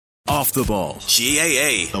Off the Ball.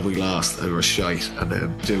 GAA. And we lost and we were shite. And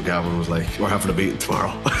then Jim Gavin was like, we're having a meeting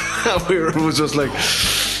tomorrow. It was just like,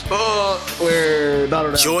 oh, we're not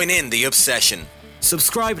around. Join in the obsession.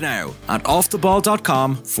 Subscribe now at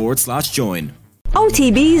offtheball.com/join.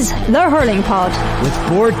 OTB's The Hurling Pod. With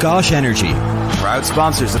Board Gosh Energy, proud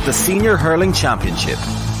sponsors of the Senior Hurling Championship.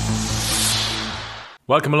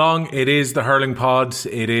 Welcome along. It is the Hurling Pod.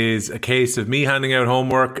 It is a case of me handing out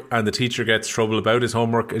homework and the teacher gets trouble about his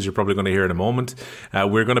homework, as you're probably going to hear in a moment.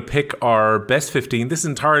 We're going to pick our best 15. This is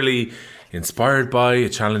entirely inspired by a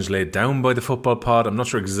challenge laid down by the Football Pod. I'm not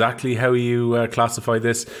sure exactly how you classify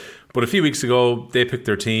this, but a few weeks ago they picked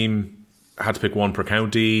their team, had to pick one per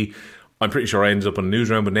county. I'm pretty sure I ended up on a news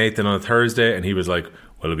round with Nathan on a Thursday and he was like,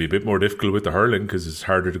 well, it'll be a bit more difficult with the hurling because it's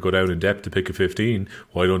harder to go down in depth to pick a 15.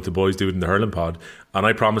 Why don't the boys do it in the Hurling Pod? And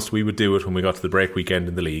I promised we would do it when we got to the break weekend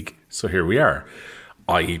in the league. So here we are.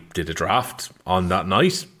 I did a draft on that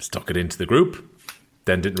night, stuck it into the group,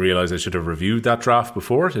 then didn't realise I should have reviewed that draft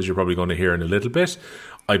before it, as you're probably going to hear in a little bit.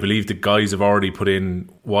 I believe the guys have already put in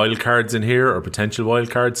wildcards in here, or potential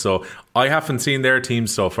wildcards. So I haven't seen their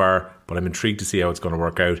teams so far, but I'm intrigued to see how it's going to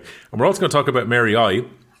work out. And we're also going to talk about Mary I,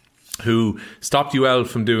 who stopped UL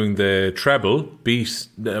from doing the treble, beat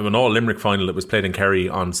an all-Limerick final that was played in Kerry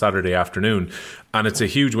on Saturday afternoon. And it's a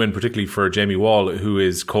huge win, particularly for Jamie Wall, who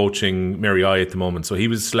is coaching Mary I at the moment. So he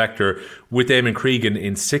was a selector with Eamon Cregan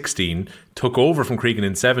in 16, took over from Cregan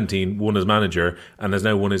in 17, won as manager, and has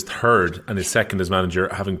now won his third and his second as manager,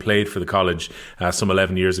 having played for the college some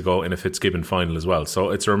 11 years ago in a Fitzgibbon final as well. So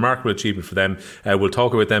it's a remarkable achievement for them. We'll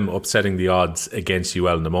talk about them upsetting the odds against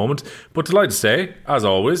UL in a moment. But delighted to say, as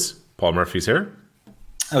always, Paul Murphy's here.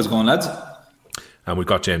 How's it going, lads? And we've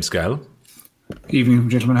got James Skell. Evening,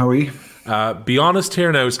 gentlemen. How are you? Be honest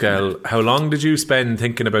here now, Skell. How long did you spend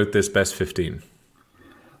thinking about this best 15?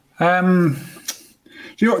 The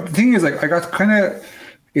thing is, like, I got kind of.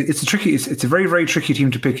 It's a very, very tricky team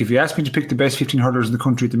to pick. If you ask me to pick the best 15 hurlers in the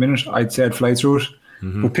country at the minute, I'd say I'd fly through it.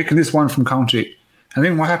 Mm-hmm. But picking this one from county, and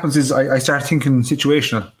then what happens is I start thinking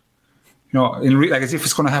situational. Like as if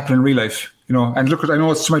it's going to happen in real life. And look, I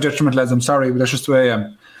know it's to my detriment, lads. I'm sorry, but that's just the way I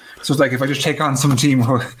am. So it's like if I just take on some team,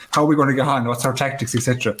 how are we going to get on? What's our tactics,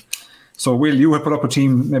 etc. So Will, you had put up a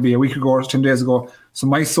team maybe a week ago or 10 days ago. So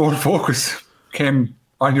my sole focus came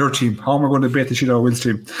on your team. How am I going to beat the shit out of Will's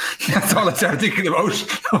team? That's all I started thinking about.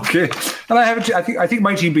 Okay, and I think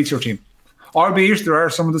my team beats your team. Albeit there are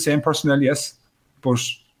some of the same personnel, yes, but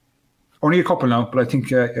only a couple now. But I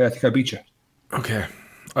think I beat you. Okay.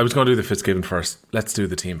 I was going to do the Fitzgibbon first. Let's do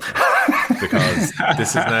the team first. Because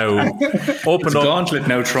this is now opened up. Gauntlet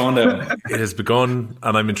now thrown down. It has begun,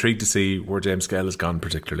 and I'm intrigued to see where James Skell has gone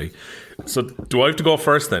particularly. So do I have to go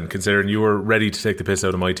first then, considering you were ready to take the piss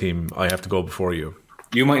out of my team? I have to go before you.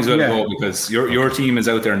 You might as well go because your team is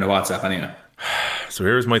out there in the WhatsApp anyway. So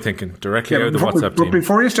here's my thinking. Directly out of the WhatsApp team. But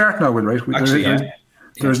before you start now, Will, right?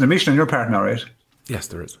 There's an omission on your part now, right? Yes,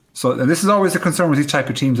 there is. So and this is always a concern with these type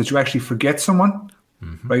of teams, that you actually forget someone.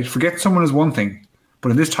 Mm-hmm. Right, forget someone is one thing, but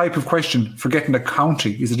in this type of question, forgetting the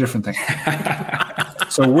county is a different thing.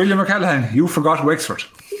 So William McCallaghan, you forgot Wexford.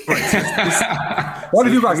 Right. What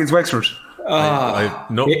have you got against Wexford?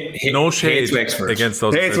 No shade against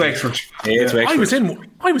those. Hates Wexford.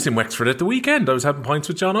 I was in Wexford at the weekend. I was having pints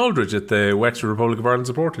with John Aldridge at the Wexford Republic of Ireland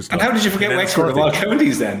supporters club. And how did you forget Wexford of all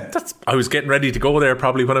counties then? I was getting ready to go there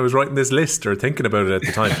probably when I was writing this list or thinking about it at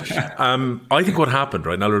the time. I think what happened,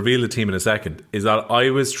 right, and I'll reveal the team in a second, is that I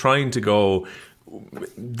was trying to go,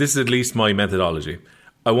 this is at least my methodology.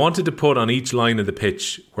 I wanted to put on each line of the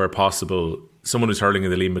pitch where possible someone who's hurling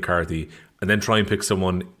in the Liam McCarthy, and then try and pick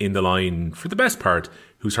someone in the line for the best part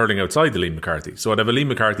who's hurling outside the Liam McCarthy. So I'd have a Liam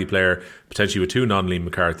McCarthy player, potentially with two non-Liam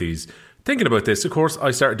McCarthys. Thinking about this, of course, I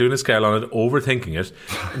started doing a scale on it, overthinking it.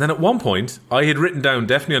 And then at one point, I had written down,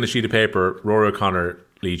 definitely on a sheet of paper, Rory O'Connor,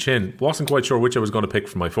 Lee Chin. Wasn't quite sure which I was going to pick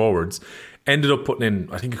for my forwards. Ended up putting in,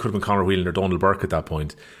 I think it could have been Conor Whelan or Donald Burke at that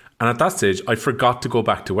point. And at that stage, I forgot to go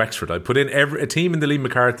back to Wexford. I put in a team in the Liam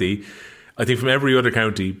McCarthy, I think from every other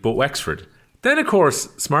county but Wexford. Then, of course,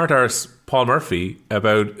 smart arse Paul Murphy,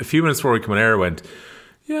 about a few minutes before we come on air, went,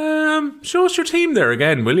 show us your team there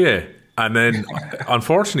again, will you? And then,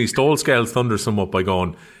 unfortunately, stole Scale's thunder somewhat by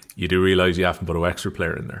going, you do realise you haven't put a Wexford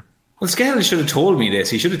player in there. Well, Scale should have told me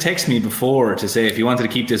this. He should have texted me before to say if you wanted to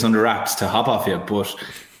keep this under wraps to hop off you. But,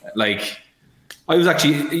 like, I was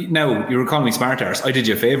actually, now, you were calling me smart arse. I did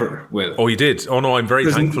you a favour, Will. Oh, you did? Oh, no, I'm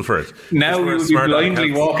very thankful for it. Now you would be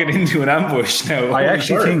blindly walking into an ambush. Now, I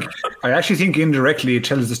actually think indirectly it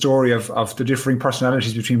tells the story of the differing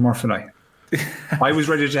personalities between Murph and I. I was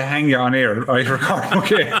ready to hang you on air, I record,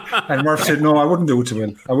 okay? And Murph said, no, I wouldn't do it to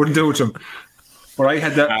Will. I wouldn't do it to him. But I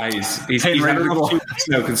had that. He's had ready to enough go. 2 weeks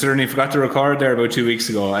now, considering he forgot to record there about 2 weeks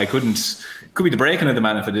ago. I couldn't. Could be the breaking of the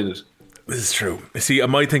man if I did it. This is true. See,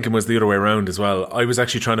 my thinking was the other way around as well. I was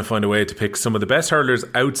actually trying to find a way to pick some of the best hurlers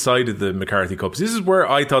outside of the McCarthy Cups. This is where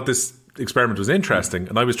I thought this experiment was interesting,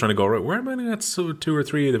 and I was trying to go, right, where am I going to get 2 or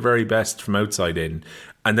 3 of the very best from outside in?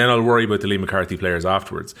 And then I'll worry about the Lee McCarthy players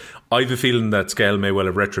afterwards. I have a feeling that Scale may well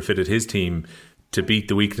have retrofitted his team to beat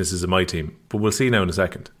the weaknesses of my team, but we'll see now in a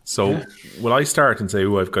second. So will I start and say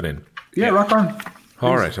who I've got in? Yeah, rock on.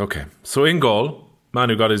 All right, okay. So in goal, man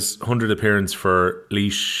who got his 100th appearance for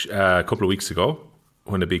Laois a couple of weeks ago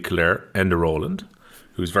when they beat Clare, Enda Rowland,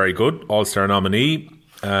 who's very good, all-star nominee.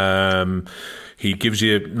 He gives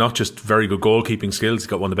you not just very good goalkeeping skills, he's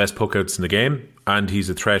got one of the best puckouts in the game, and he's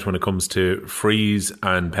a threat when it comes to frees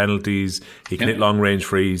and penalties. He can hit long-range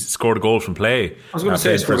frees, scored a goal from play. I was going to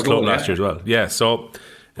say, for his club last year as well. Yeah, so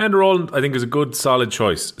Enda Rowland, I think, is a good, solid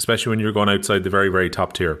choice, especially when you're going outside the very, very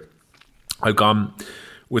top tier. I've gone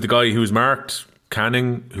with a guy who's marked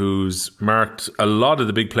Canning, who's marked a lot of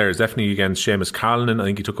the big players, definitely against Seamus Callanan. I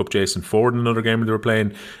think he took up Jason Ford in another game they were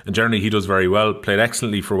playing, and generally he does very well. Played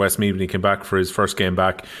excellently for Westmeath when he came back for his first game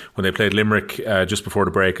back when they played Limerick just before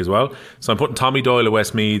the break as well. So I'm putting Tommy Doyle of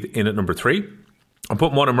Westmeath in at number 3. I'm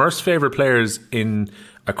putting one of Merce's favourite players in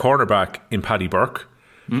a cornerback in Paddy Burke,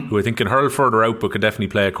 who I think can hurl further out but can definitely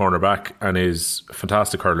play a cornerback and is a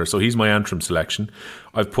fantastic hurler. So he's my Antrim selection.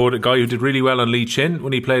 I've put a guy who did really well on Lee Chin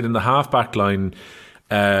when he played in the half-back line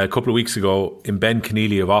a couple of weeks ago in Ben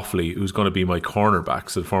Keneally of Offaly, who's going to be my cornerback.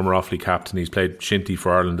 So the former Offaly captain, he's played shinty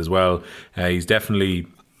for Ireland as well. He's definitely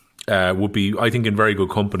would be, I think, in very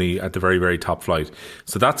good company at the very, very top flight.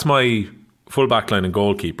 So that's my full back line and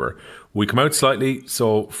goalkeeper. We come out slightly,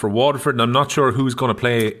 so for Waterford, and I'm not sure who's going to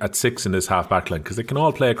play at 6 in this half-back line, because they can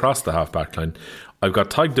all play across the half-back line. I've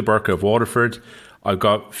got Tig de Burke of Waterford, I've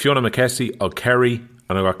got Fiona McKessie of Kerry,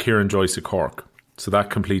 and I've got Kieran Joyce of Cork. So that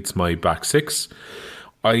completes my back 6.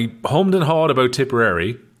 I hummed and hawed about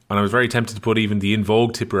Tipperary, and I was very tempted to put even the in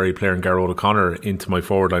vogue Tipperary player in Garrod O'Connor into my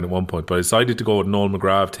forward line at one point, but I decided to go with Noel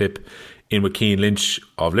McGrath Tip in with Cian Lynch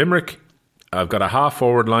of Limerick. I've got a half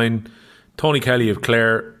forward line, Tony Kelly of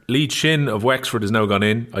Clare. Lee Chin of Wexford has now gone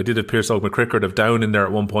in. I did have Pierce McCrickard of Down in there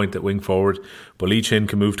at one point at wing forward, but Lee Chin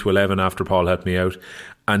can move to 11 after Paul helped me out.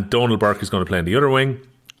 And Donald Burke is going to play in the other wing.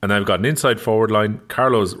 And I've got an inside forward line,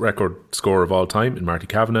 Carlo's record scorer of all time in Marty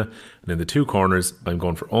Kavanagh. And in the 2 corners, I'm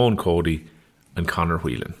going for Owen Cody and Conor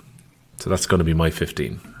Whelan. So that's going to be my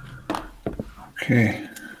 15. Okay.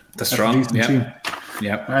 That's strong. Team.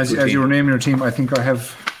 Yeah. As you were naming your team, I think I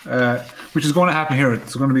have, which is going to happen here.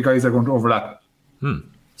 It's going to be guys that are going to overlap.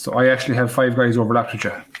 So I actually have 5 guys overlapped with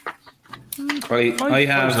you. I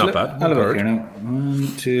have. Not bad. I'll look here now.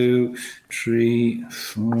 1, 2, 3,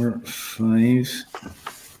 4, 5.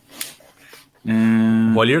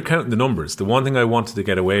 While you're counting the numbers, the one thing I wanted to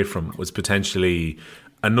get away from was potentially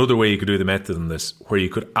another way you could do the method on this, where you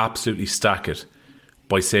could absolutely stack it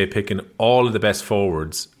by, say, picking all of the best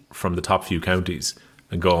forwards from the top few counties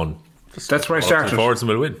and going, that's where I started. Forwards and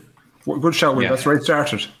we'll win. Good shout, Will. Yeah. That's where I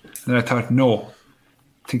started. And then I thought, no.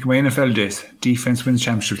 Think of my NFL days. Defense wins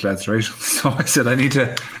championships, lads, right? So I said, I need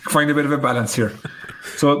to find a bit of a balance here.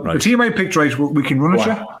 So the team I picked, right, we can run at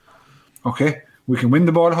you. Okay. We can win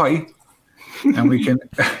the ball high. And we can...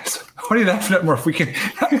 What are you laughing at, Murph? We can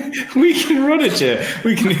run at you.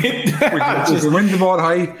 We can hit... we can win the ball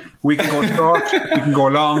high. We can go short. We can go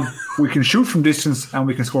long. We can shoot from distance. And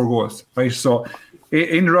we can score goals, right? So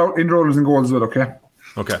in rollers and goals as well, okay?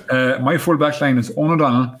 Okay. My full back line is Owen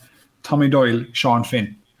O'Donnell, Tommy Doyle, Sean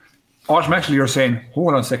Finn. Automatically you're saying,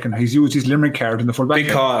 hold on a second, he's used his Limerick card in the full back. Big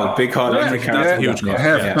call. Limerick card. That's a huge call.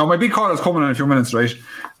 Now my big call is coming in a few minutes, right?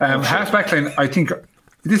 Half back line, I think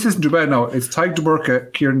this isn't too bad now. It's Tig de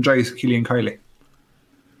Burke, Kieran Joyce, Killian Kiley.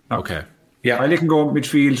 Okay. Yeah, Kiley can go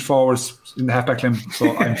midfield, forwards in the half back line.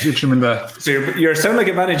 So I'm picturing him in the. So you're sounding like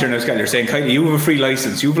a manager now, Scott. You're saying, Kiley, you have a free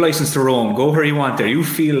license. You have a license to roam. Go where you want there. You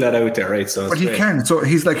feel that out there, right? So, but he can. So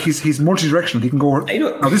he's multi-directional. He can go.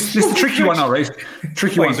 Now this is the tricky one, now, right?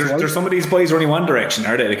 Tricky one. There's some of these boys are only one direction,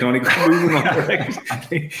 are they? They can only move in one direction.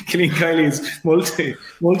 Killian Kiley is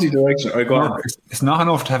multi-directional. Right, go on. It's not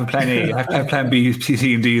enough to have a plan A. You have to have plan B, C,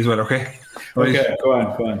 C, and D as well. Okay. Right. Okay, go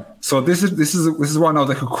on. So this is one now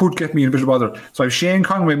that could get me in a bit of bother. So I have Shane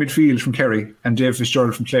Conway midfield from Kerry and Dave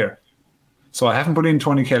Fitzgerald from Clare. So I haven't put in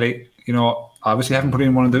Tony Kelly. Obviously I haven't put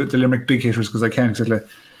in one of the Limerick big hitters because I can't exactly.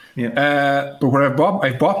 Yeah. But what I've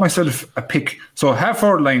bought myself a pick. So half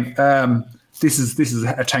forward line. This is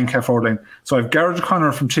a tank half forward line. So I've Garrett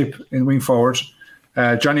O'Connor from Tip in wing forward.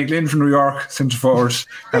 Johnny Glynn from New York centre forward,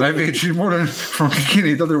 and I've Adrian Mullen from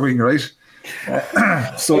Kilkenny the other wing, right?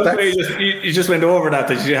 So you just went over that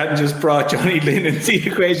you hadn't just brought Johnny Glynn into the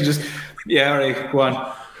equation. Just all right, go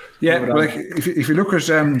on. Yeah, like if you look at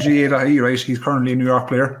GA.E, right, he's currently a New York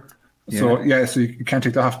player. So so you can't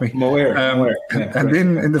take that off me. I'm aware. And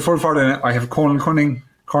then in the full forward, I have Conan Cunning,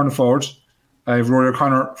 corner forward. I have Rory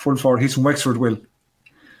O'Connor, full forward. He's from Wexford, Will.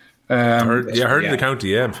 I heard in the county.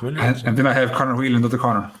 Yeah, I'm familiar. And then I have Conor Whelan, the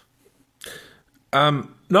corner.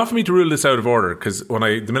 Not for me to rule this out of order, because the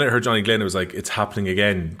minute I heard Johnny Glynn, it was like, it's happening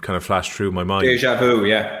again, kind of flashed through my mind. Deja vu,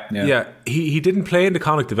 yeah. Yeah, he didn't play in the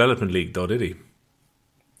Connacht Development League, though, did he?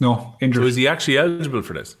 No, injured. So is he actually eligible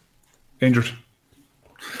for this? Injured.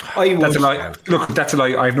 That's a lie. Look, that's a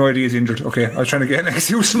lie. I have no idea he's injured. Okay, I was trying to get an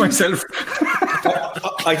excuse for myself.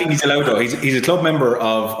 I think he's allowed, though. He's a club member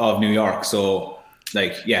of New York, so, I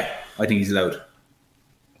think he's allowed.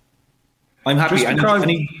 I'm happy. I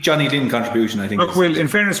need Johnny Glynn contribution. I think. Look, Will. In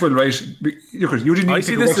fairness, Will, right? You didn't. I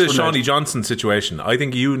see this as a Shawnee Johnson situation. I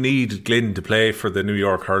think you need Glynn to play for the New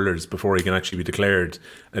York Hurlers before he can actually be declared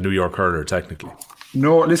a New York Hurler, technically.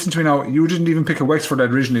 No, listen to me now. You didn't even pick a Wexford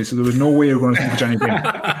lad originally, so there was no way you were going to pick Johnny Glynn.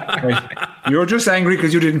 Right? You're just angry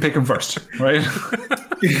because you didn't pick him first, right?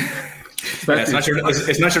 It's not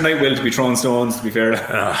your night, Will, to be throwing stones, to be fair.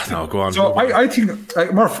 No, go on. So I think,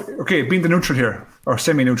 Murph, okay, being the neutral here, or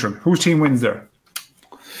semi-neutral, whose team wins there?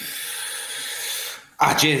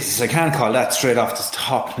 Jesus, I can't call that straight off the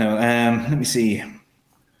top now. Let me see.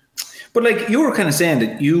 But you were kind of saying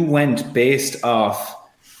that you went based off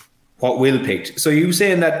what Will picked. So you were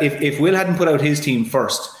saying that if Will hadn't put out his team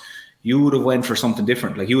first, you would have went for something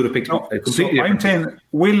different. You would have picked a completely different. I'm saying,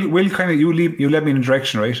 Will kind of, you led me in a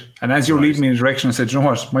direction, right? And as you were leading me in a direction, I said, you know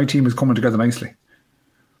what, my team is coming together nicely.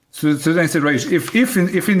 So then I said, right, if in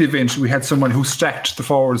the event we had someone who stacked the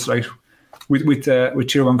forwards, right, with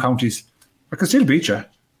tier 1 counties, I could still beat you.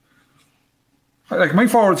 My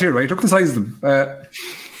forwards here, right, look at the size of them.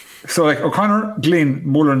 So O'Connor, Glynn,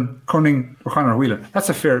 Mullen, Cunning, O'Connor, Whelan. That's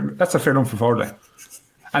a fair number for forward line.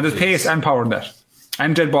 And there's pace and power in that.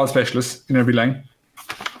 And dead ball specialists in every line.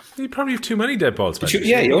 You probably have too many dead ball specialists.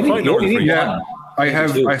 You only need one. I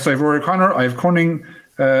have Rory O'Connor, I have Cunning,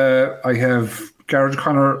 I have Garrett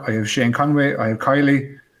O'Connor, I have Shane Conway, I have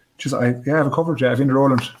Kylie. I have a coverage. I have Inder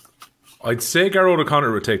Roland. I'd say Garrett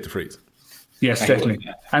O'Connor would take the freeze. Yes, definitely.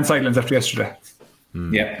 And sidelines after yesterday.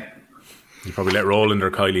 Yeah. You probably let Roland or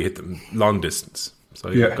Kylie hit them long distance. So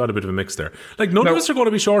you've got a bit of a mix there. None of us are going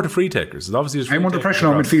to be short of free takers. Obviously, I'm under pressure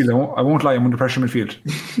on midfield. I won't lie. I'm under pressure midfield.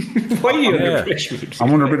 Why are you under pressure?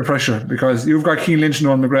 I'm under a bit of pressure because you've got Keane Lynch and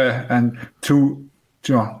Noel McGrath and two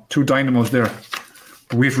dynamos there.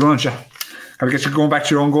 But we have to run at you. Got to get you going back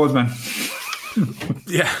to your own goals, man.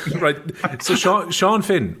 Yeah, right. So Sean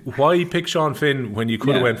Finn, why pick Sean Finn when you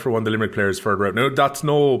could have went for one of the Limerick players further out? Now, that's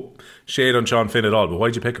no shade on Sean Finn at all, but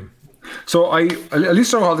why'd you pick him? So I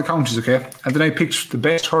listed out all the counties, okay, and then I picked the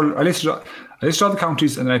best hurler. I listed all the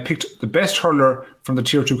counties, and then I picked the best hurler from the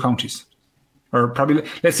tier 2 counties, or probably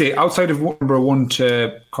let's say outside of number 1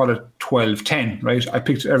 to call it 12, 10, right? I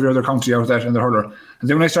picked every other county out of that and the hurler, and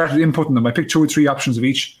then when I started inputting them, I picked 2 or 3 options of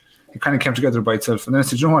each. It kind of came together by itself, and then I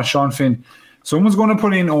said, you know what, Sean Finn. Someone's going to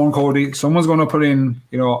put in Owen Cody. Someone's going to put in,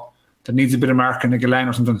 that needs a bit of marking, a Galan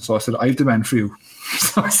or something. So I said, I have the man for you.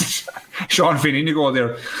 So I said, Sean Finn, in you go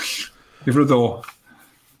there. Give it a go.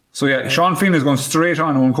 So Sean Finn is going straight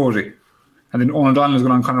on Owen Cody. And then Owen Donald is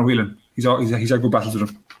going on Conor Whelan. He's had good battles with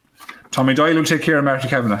him. Tommy Doyle will take care of Marty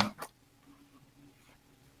Kavanagh.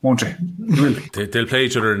 Won't they? They'll play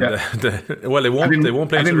each other. They won't play each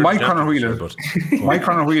other. And then Mike Conor Whelan. Mike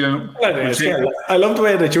Conor Whelan. I love the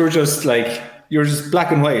way that you're just you're just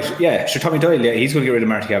black and white. Yeah, sure. Tommy Doyle. Yeah, he's going to get rid of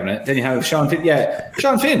Marty Kavanagh. Then you have Sean Finn. Yeah,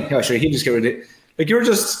 Sean Finn. Yeah, sure. He'll just get rid of it. You're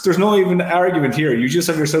just. There's no even argument here. You just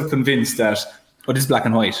have yourself convinced that. But it's black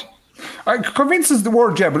and white. Convinced is the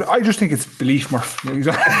word, yeah, but I just think it's belief, Murph.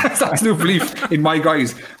 It's absolute belief in my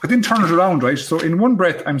guys. But then turn it around, right? So in one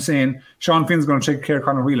breath, I'm saying Sean Finn's going to take care of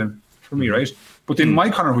Conor Whelan for me, right? But then my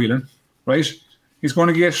Conor Whelan, right, he's going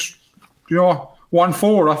to get, 1-4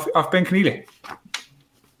 off Ben Keneally.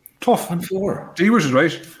 Tough. 1-4. Gee whiz,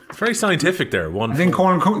 right? It's very scientific there. 1-4. I think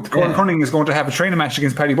Colin Cunning is going to have a training match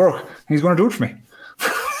against Paddy Burke. And he's going to do it for me.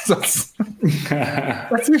 That's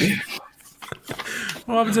it.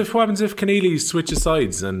 What happens if Keneally switches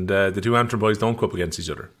sides and the two Antrim boys don't go up against each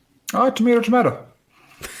other? Tomato.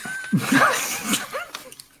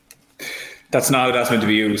 That's not how that's meant to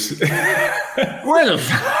be used. Well,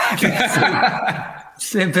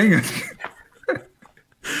 same thing.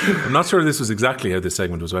 I'm not sure this was exactly how this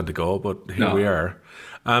segment was meant to go, but here we are.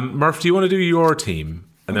 Murph, do you want to do your team?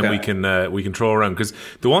 And then we can throw around. Because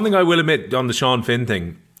the one thing I will admit on the Sean Finn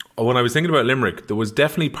thing, when I was thinking about Limerick, there was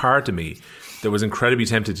definitely part of me that was incredibly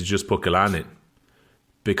tempted to just put Gillane in.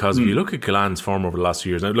 Because if you look at Gillane's form over the last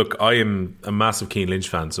few years, now look, I am a massive Keane Lynch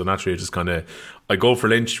fan, so naturally I go for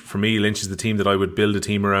Lynch. For me, Lynch is the team that I would build a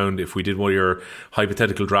team around if we did one of your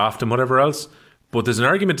hypothetical draft and whatever else. But there's an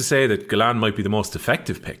argument to say that Gillane might be the most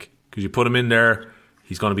effective pick, because you put him in there,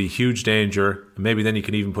 he's going to be huge danger, and maybe then you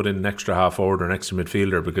can even put in an extra half forward or an extra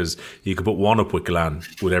midfielder, because you could put one up with Gillane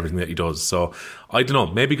with everything that he does. So I don't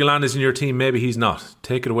know, maybe Gillane is in your team, maybe he's not.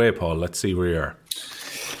 Take it away, Paul. Let's see where you are.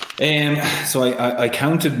 So I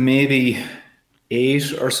counted maybe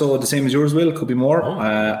 8 or so, the same as yours, Will. Could be more.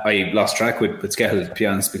 I lost track with Skehill, to be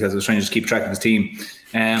honest, because I was trying to just keep track of his team.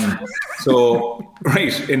 So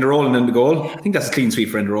right, Enda Roland in the goal. I think that's a clean sweep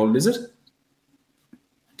for Enda Roland, is it?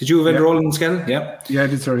 Did you have Enda Roland and Skehill? Yeah, I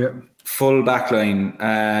did, sir. Yeah. Full back line.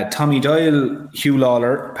 Tommy Doyle, Hugh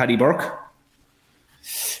Lawler, Paddy Burke.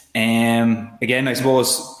 Again, I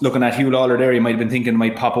suppose looking at Hugh Lawler there, you might have been thinking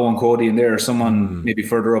might pop Owen Cody in there, or someone maybe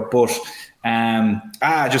further up. But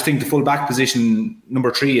I just think the full back position,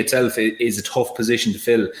 number 3 itself, is a tough position to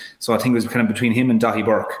fill. So I think it was kind of between him and Dahi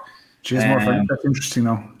Burke. That's interesting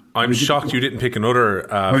now. I'm shocked you didn't pick another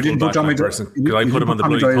full-back person, because I put him on the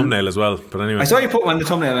bloody thumbnail as well. But anyway, I saw you put him on the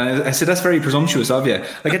thumbnail, and I said that's very presumptuous of you.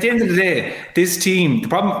 Like, at the end of the day, this team, the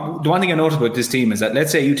one thing I noticed about this team is that,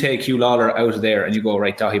 let's say you take Hugh Lawler out of there and you go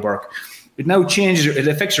right Dahi Burke, it now changes. It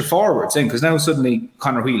affects your forwards, because now suddenly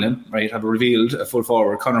Conor Whelan, right, have revealed a full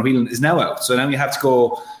forward. Conor Whelan is now out, so now you have to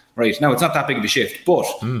go right. Now it's not that big of a shift, but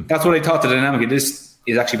that's what I thought the dynamic of this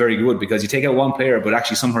is actually very good, because you take out one player, but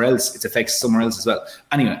actually somewhere else it affects somewhere else as well.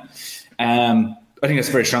 Anyway, I think that's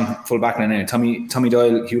a very strong full back line. Tommy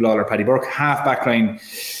Doyle, Hugh Lawler, Paddy Burke. Half back line,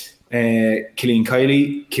 Killian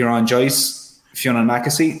Kiley, Kieran Joyce, Fionn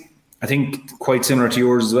Mackesy. I think quite similar to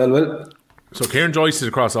yours as well, Will. So Kieran Joyce is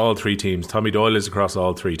across all 3 teams. Tommy Doyle is across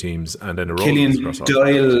all 3 teams, and then Killian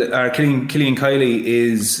Kiley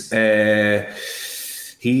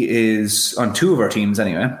he is on 2 of our teams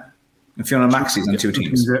anyway. And Fiona Mackesy is on 2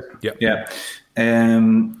 teams. Yeah.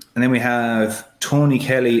 And then we have Tony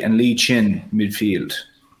Kelly and Lee Chin midfield.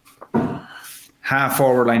 Half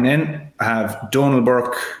forward line then, I have Donald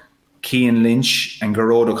Burke, Cian Lynch and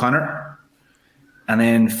Gerard O'Connor. And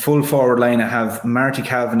then full forward line, I have Marty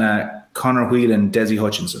Kavanagh, Conor Whelan, Desi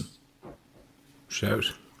Hutchinson.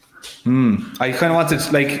 Shout. I kind of wanted,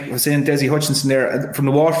 like I was saying, Desi Hutchinson there from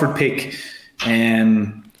the Waterford pick.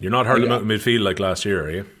 You're not hurling out midfield like last year,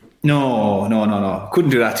 are you? No.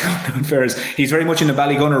 Couldn't do that to him. Fair. He's very much in the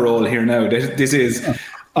Ballygunner role here now. This is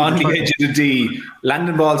on the edge of the D,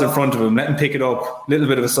 landing balls in front of him, let him pick it up, little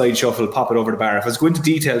bit of a side shuffle, pop it over the bar. If I was going to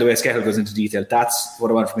detail the way Skehill goes into detail, that's what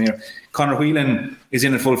I want from here. Conor Whelan is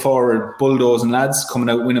in at full forward, bulldozing lads, coming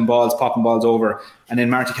out, winning balls, popping balls over. And then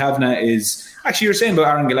Marty Kavanagh is, actually you're saying about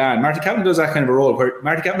Aaron Gillane, Marty Kavanagh does that kind of a role where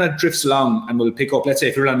Marty Kavanagh drifts along and will pick up, let's say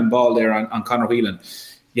if you're landing ball there on Conor Whelan,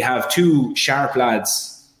 you have 2 sharp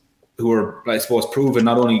lads who are, I suppose, proven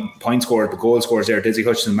not only point scorers but goal scorers there, Desi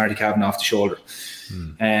Hutchinson and Marty Kavanagh off the shoulder.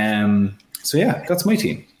 So yeah, that's my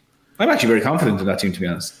team. I'm actually very confident in that team, to be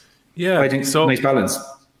honest. Yeah, I think so nice balance.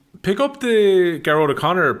 Pick up the Gerard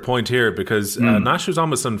O'Connor point here, because Nash was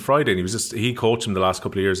on us on Friday, and he coached him the last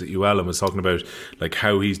couple of years at UL and was talking about like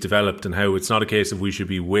how he's developed and how it's not a case of we should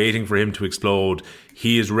be waiting for him to explode.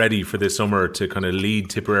 He is ready for this summer to kind of lead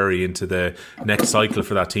Tipperary into the next cycle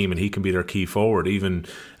for that team, and he can be their key forward, even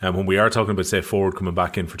when we are talking about, say, forward coming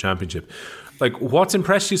back in for championship. Like, what's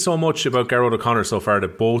impressed you so much about Gerard O'Connor so far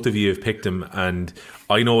that both of you have picked him? And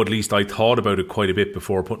I know, at least I thought about it quite a bit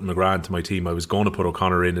before putting McGrath into my team. I was going to put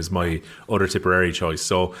O'Connor in as my other Tipperary choice.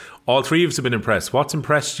 So all 3 of us have been impressed. What's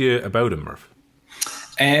impressed you about him, Murph?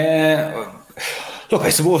 Look,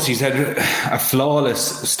 I suppose he's had a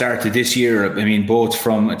flawless start to this year. I mean, both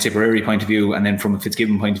from a Tipperary point of view and then from a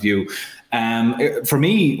Fitzgibbon point of view. For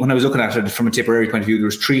me, when I was looking at it from a Tipperary point of view, there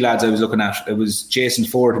was 3 lads I was looking at. It was Jason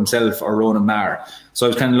Ford himself or Ronan Maher. So I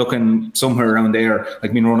was kind of looking somewhere around there.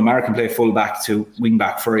 Like, I mean, Ronan Maher can play full back to wing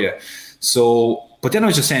back for you. So, but then I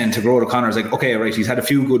was just saying to Gerard O'Connor, I was like, okay, right, he's had a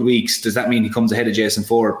few good weeks. Does that mean he comes ahead of Jason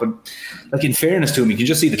Ford? But like, in fairness to him, you can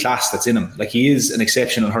just see the class that's in him. Like, he is an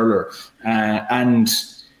exceptional hurler. Like,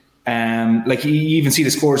 you even see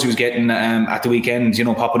the scores he was getting at the weekend,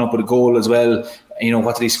 popping up with a goal as well.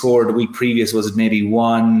 What did he score the week previous? Was it maybe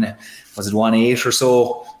 1-8 or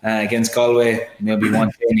so against Galway? Maybe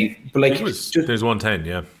 110. But like, there's 110,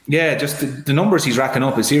 yeah. Yeah, just the numbers he's racking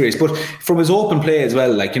up is serious. But from his open play as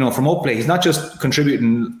well, like, from open play, he's not just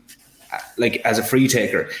contributing like as a free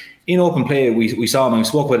taker. In open play, we saw him, and we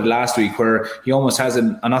spoke about it last week, where he almost has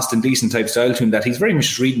an Austin Gleeson type style to him, that he's very much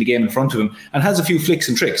just reading the game in front of him and has a few flicks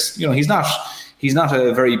and tricks. He's he's not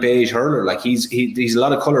a very beige hurler. Like he's a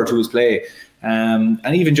lot of colour to his play.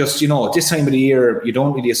 And even just, this time of the year, you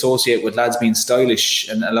don't really associate with lads being stylish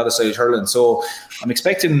and a lot of stylish hurling. So I'm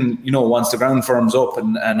expecting, once the ground firms up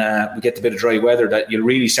and we get a bit of dry weather, that you'll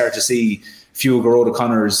really start to see a few of Garrod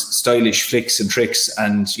O'Connor's stylish flicks and tricks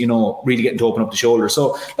and, really getting to open up the shoulder.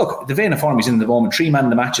 So look, the vein of form he's in at the moment, 3 man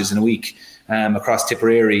the matches in a week across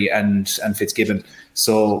Tipperary and Fitzgibbon.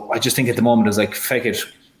 So I just think at the moment it's like, feck it,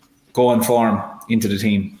 go on form into the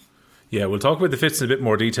team. Yeah, we'll talk about the Fitz in a bit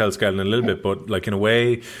more detail, Skell, in a little bit, but like in a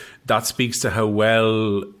way, that speaks to how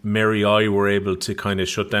well Mary I were able to kind of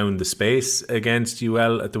shut down the space against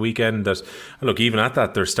UL at the weekend. That, look, even at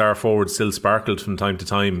that, their star forward still sparkled from time to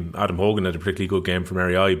time. Adam Hogan had a particularly good game for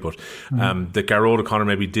Mary I, but that Garrod O'Connor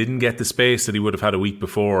maybe didn't get the space that he would have had a week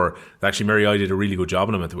before. Actually, Mary I did a really good job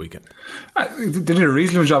on him at the weekend. They did a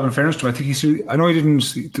reasonable job, in fairness to him. I think I know he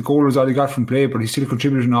didn't, the goal was all he got from play, but he still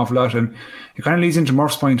contributed an awful lot. And it kind of leads into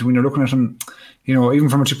Murph's point when you're looking at him, even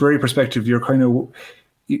from a Tipperary perspective, you're kind of,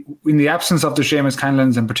 in the absence of the Seamus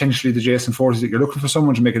Canlans and potentially the Jason Forces, you're looking for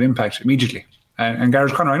someone to make an impact immediately. And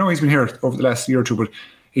Garrett Connor, I know he's been here over the last year or two, but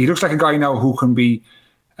he looks like a guy now who can be,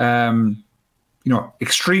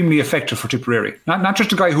 extremely effective for Tipperary. Not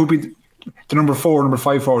just a guy who'd be the number 4, number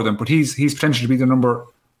 5 forward them, but he's potential to be the number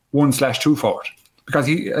 1/2 forward. Because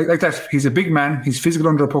he's a big man, he's physical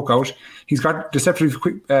under a puck out, he's got deceptively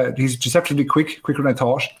quick, he's deceptively quicker than I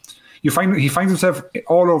thought. He finds himself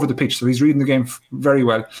all over the pitch, so he's reading the game very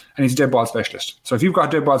well, and he's a dead ball specialist. So if you've got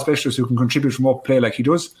a dead ball specialist who can contribute from open play like he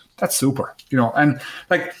does, that's super. And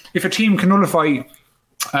like if a team can nullify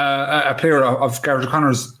a player of Garrett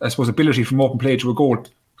O'Connor's, I suppose, ability from open play to a goal,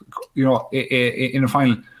 in a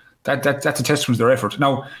final, that's a testament to their effort.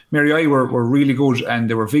 Now, Mary I were really good and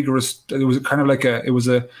they were vigorous. It was kind of like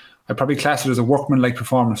I'd probably class it as a workman-like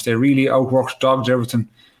performance. They really outworked, dogged everything.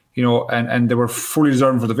 And they were fully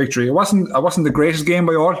deserving for the victory. It wasn't the greatest game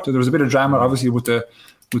by all. There was a bit of drama, obviously, with the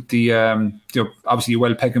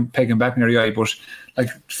obviously pegging back Mary I, but like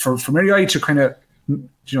for Mary I to kind of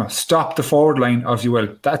stop the forward line of UL,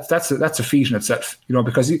 that's a feat in itself.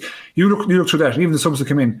 Because you look through that, and even the subs that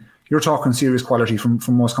come in, you're talking serious quality from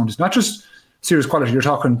most counties. Not just serious quality, you're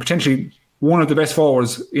talking potentially one of the best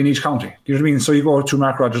forwards in each county. You know what I mean? So you go to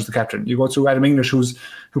Mark Rogers, the captain. You go to Adam English,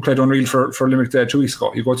 who played unreal for Limerick 2 weeks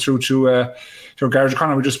ago. You go through to Garrett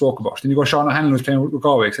O'Connor we just spoke about. Then you go Sean O'Hanlon, who's playing with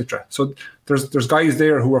Galway, etc. So there's guys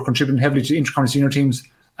there who are contributing heavily to inter-county senior teams,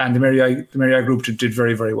 and the Mary I group did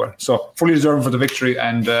very, very well. So fully deserving for the victory,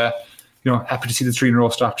 and happy to see the 3 in a row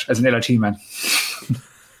stopped as an LRT man.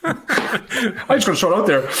 I just got to throw it out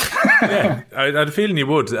there. Yeah, I had a feeling you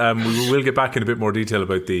would. We will get back in a bit more detail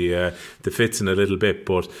about the Fitz in a little bit,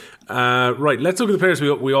 but right, let's look at the players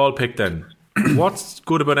we all picked then. What's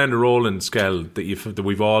good about Enda Rowland, Skell, that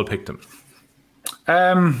we've all picked him?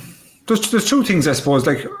 There's 2 things, I suppose.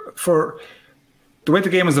 Like for the way the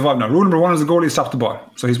game has evolved now, rule number 1 is the goalie stopped the ball,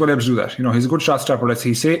 so he's well able to do that. He's a good shot stopper.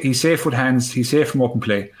 He's safe with hands. He's safe from open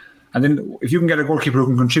play. And then if you can get a goalkeeper who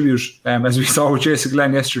can contribute, as we saw with Jason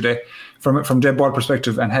Glenn yesterday, from dead ball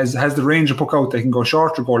perspective, and has the range of puck out, they can go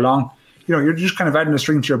short or go long. You're just kind of adding a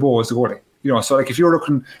string to your bow as the goalie. So like if you're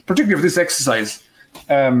looking, particularly for this exercise,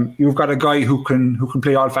 you've got a guy who can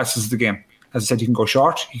play all facets of the game. As I said, he can go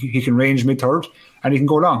short, he can range mid-third, and he can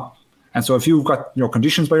go long. And so if you've got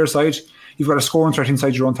conditions by your side, you've got a scoring threat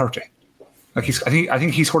inside your own 30. Like I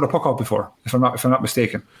think he scored a puck out before, if I'm not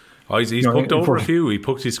mistaken. Oh, he's pucked over a few.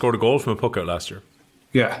 He scored a goal from a puck out last year.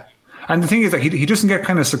 Yeah. And the thing is that he doesn't get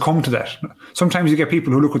kind of succumb to that. Sometimes you get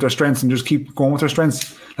people who look at their strengths and just keep going with their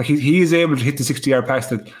strengths. Like he is able to hit the 60-yard pass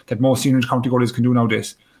that most senior county goalies can do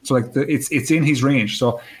nowadays. So like it's in his range.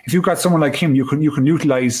 So if you've got someone like him, you can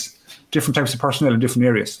utilise different types of personnel in different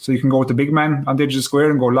areas. So you can go with the big man on the edge of the square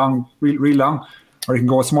and go long, real long, or you can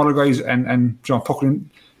go with smaller guys and puck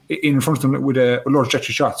in front of them with a lower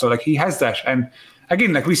stretchy shot. So like he has that. And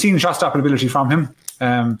again, like we've seen shot stopping ability from him,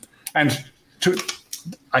 I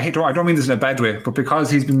don't mean this in a bad way, but because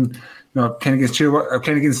he's been playing against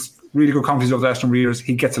really good counties over the last number of years,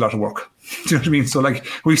 he gets a lot of work. Do you know what I mean? So like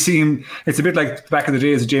we see him, it's a bit like back in the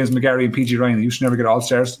days of James McGarry and PG Ryan. They used to never get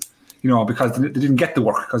all-stars, because they didn't get the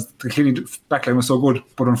work because the cleaning backline was so good.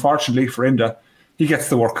 But unfortunately for Enda, he gets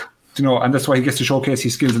the work, and that's why he gets to showcase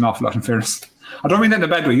his skills an awful lot, in fairness. I don't mean that in a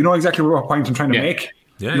bad way. You know exactly what point I'm trying to make.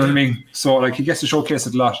 Yeah, you know what I mean? So like he gets to showcase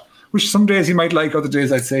it a lot, which some days he might like, other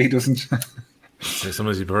days I'd say he doesn't.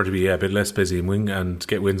 Sometimes you prefer to be a bit less busy and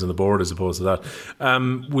get wins on the board as opposed to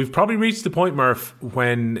that. We've probably reached the point, Murph,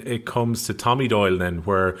 when it comes to Tommy Doyle then,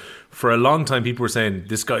 where for a long time people were saying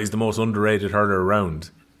this guy is the most underrated hurler around.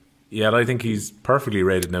 Yeah, I think he's perfectly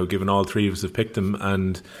rated now, given all three of us have picked him,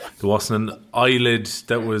 and there wasn't an eyelid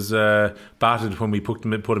that was batted when we put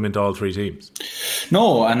him into all three teams.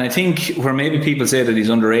 No, and I think where maybe people say that he's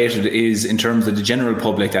underrated is in terms of the general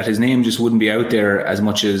public, that his name just wouldn't be out there as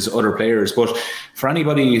much as other players. But for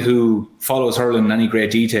anybody who follows hurling in any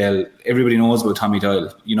great detail, everybody knows about Tommy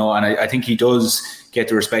Doyle, and I think he does get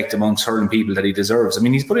the respect amongst hurling people that he deserves. I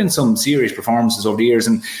mean, he's put in some serious performances over the years,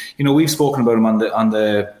 and we've spoken about him on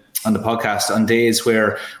the podcast on days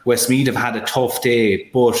where Westmeath have had a tough day,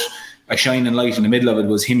 but a shining light in the middle of it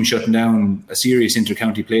was him shutting down a serious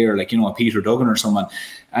inter-county player like a Peter Duggan or someone,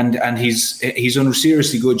 and he's done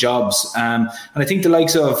seriously good jobs, and I think the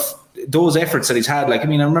likes of those efforts that he's had, like I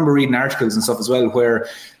remember reading articles and stuff as well where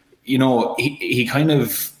he kind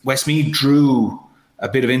of, Westmeath drew a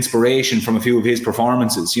bit of inspiration from a few of his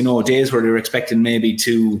performances. Days where they were expecting maybe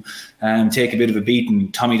to take a bit of a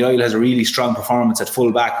beating. Tommy Doyle has a really strong performance at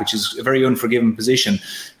full back, which is a very unforgiving position.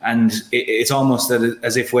 And it's almost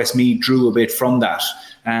as if Westmeath drew a bit from that.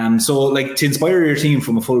 So like to inspire your team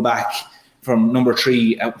from a full back, from number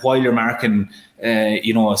 3, while you're marking,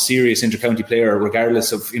 a serious inter-county player,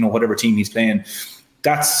 regardless of, whatever team he's playing,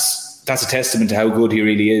 that's a testament to how good he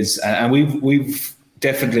really is. And we've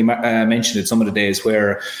definitely mentioned it some of the days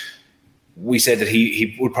where we said that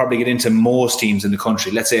he would probably get into most teams in the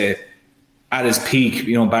country. Let's say at his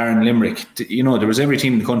peak, barring Limerick, there was every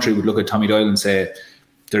team in the country would look at Tommy Doyle and say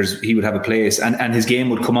he would have a place, and his game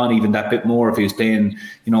would come on even that bit more if he was playing,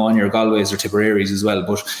 on your Galways or Tipperaries as well.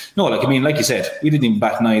 But no, like you said, we didn't even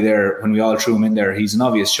bat an eye there when we all threw him in there. He's an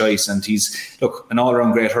obvious choice, and he's an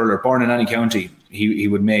all-around great hurler. Born in any county, he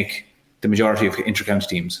would make the majority of inter-county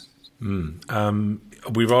teams.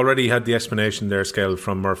 We've already had the explanation there, Skell,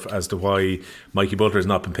 from Murph as to why Mikey Butler has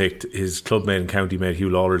not been picked. His clubmate and county mate Hugh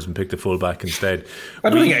Lawler has been picked at fullback instead. I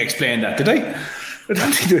don't think I explained that, did I? I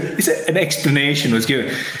don't think an explanation was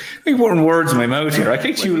given. I'm putting words in my mouth here. I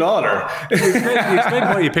picked Hugh Lawler. You explained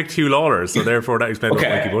why you picked Hugh Lawler, so therefore that explains why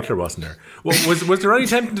Mikey Butler wasn't there. Was there any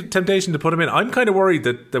temptation to put him in? I'm kind of worried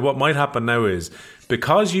that what might happen now is,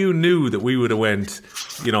 because you knew that we would have went,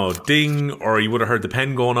 ding, or you would have heard the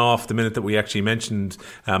pen going off the minute that we actually mentioned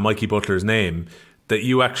Mikey Butler's name, that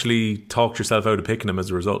you actually talked yourself out of picking him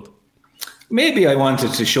as a result. Maybe I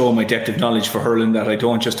wanted to show my depth of knowledge for hurling, that I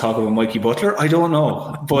don't just talk about Mikey Butler. I don't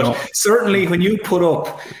know. But certainly when you put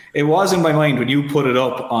up, it was in my mind when you put it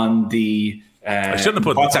up on the I shouldn't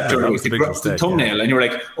have put the thumbnail, and you were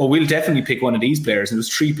like, oh, we'll definitely pick one of these players. And there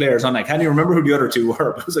was 3 players on. I can't even remember who the other 2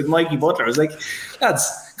 were. But it was like Mikey Butler. I was like, lads,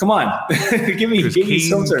 come on. give me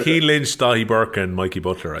some sort of... Keane Lynch, Dahi Burke and Mikey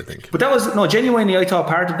Butler, I think. But that was, genuinely, I thought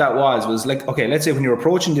part of that was like, okay, let's say when you're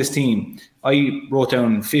approaching this team, I wrote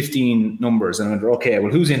down 15 numbers and I went, okay,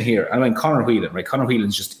 well, who's in here? I went Conor Whelan, right? Conor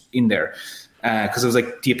Whelan's just in there. Because I was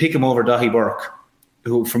like, do you pick him over Dahi Burke,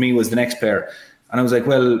 who for me was the next player? And I was like,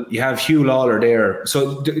 well, you have Hugh Lawler there.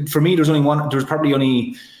 So for me, there was probably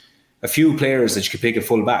only a few players that you could pick at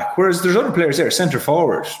full back. Whereas there's other players there, centre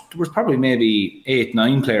forward. There was probably maybe 8,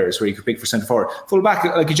 9 players where you could pick for centre forward. Full back,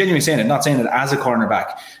 like you're genuinely saying it, not saying it as a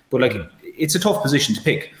cornerback, but like it's a tough position to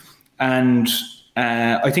pick. And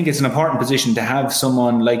I think it's an important position to have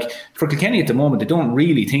someone like, for Kilkenny at the moment, they don't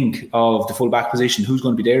really think of the full back position, who's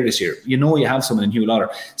going to be there this year. You have someone in Hugh Lawler.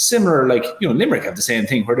 Similar, like, Limerick have the same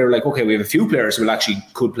thing where they're like, okay, we have a few players who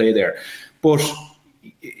could play there. But,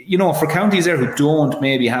 for counties there who don't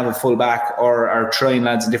maybe have a full back or are trying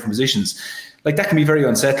lads in different positions, like that can be very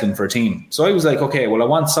unsettling for a team. So I was like, okay, well, I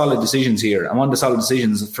want solid decisions here. And one of the solid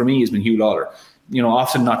decisions for me has been Hugh Lawler.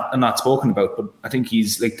 Often not spoken about, but I think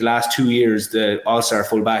he's like the last 2 years the all-star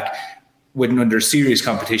fullback, went under serious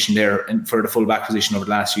competition there for the fullback position over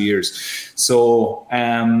the last few years. So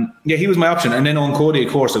he was my option. And then Owen Cody,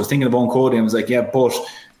 of course, I was thinking of Owen Cody and I was like, yeah, but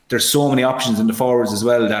there's so many options in the forwards as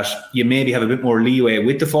well that you maybe have a bit more leeway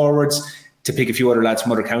with the forwards to pick a few other lads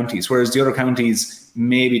from other counties, whereas the other counties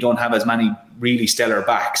maybe don't have as many really stellar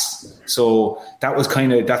backs. So that was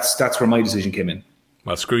that's where my decision came in.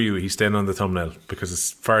 Well, screw you. He's staying on the thumbnail because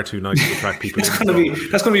it's far too nice to attract people. That's going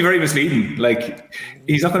to be very misleading. Like,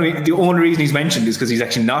 he's not going to be. The only reason he's mentioned is because he's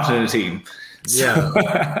actually not in a team. So.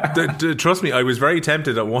 Yeah. Trust me, I was very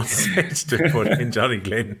tempted at one stage to put in Johnny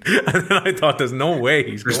Glynn, and then I thought, "There's no way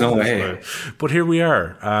he's going." There's no way. But here we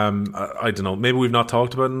are. I don't know. Maybe we've not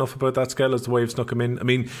talked about enough about that Skell as the way you've snuck him in. I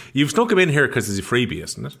mean, you've snuck him in here because it's a freebie,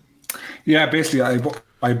 isn't it? Yeah, basically,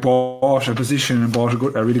 I bought a position and bought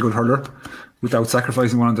a really good hurler without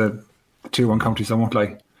sacrificing one of the Tier 1 counties, I won't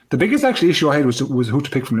lie. The biggest actually issue I had was who to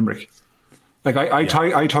pick from Limerick. Like I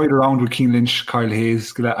toyed around with Keane Lynch, Kyle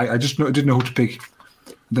Hayes. I just didn't know who to pick.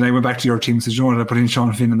 Then I went back to your team and said, you know what, I put in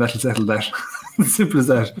Sean Finn and that'll settle that. Simple as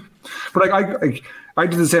that. But like I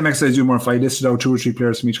did the same exercise you more if I listed out 2 or 3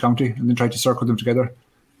 players from each county and then tried to circle them together.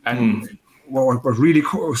 And what really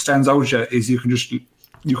stands out is you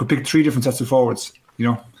could pick 3 different sets of forwards, you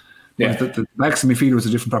know. Yeah. The backs and midfield was a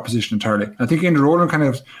different proposition entirely. I think Andrew Rowland kind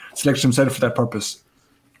of selected himself for that purpose.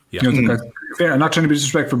 Yeah. You know, I'm not trying to be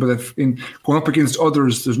disrespectful, but if in going up against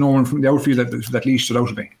others, there's no one from the outfield that leash stood out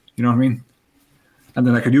to me. You know what I mean? And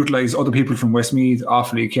then I could utilise other people from Westmeath,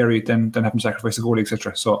 Offaly, Kerry, then have them sacrifice a goalie,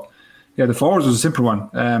 etc. So, yeah, the forwards was a simple one.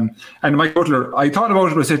 And Mike Butler, I thought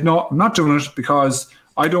about it, but I said, no, I'm not doing it because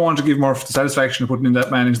I don't want to give Murph the satisfaction of putting in that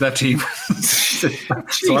man into that team. So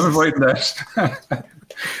I'm avoiding that.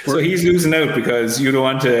 So he's losing out because you don't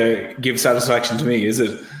want to give satisfaction to me, is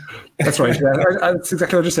it? That's right. Yeah, that's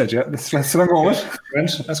exactly what I just said. Yeah, that's what I'm going with.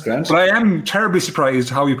 That's grand. But I am terribly surprised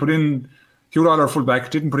how you put in Hugh Lawler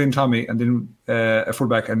fullback, didn't put in Tommy, and then a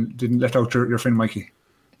fullback, and didn't let out your friend Mikey.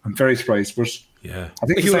 I'm very surprised. But yeah, I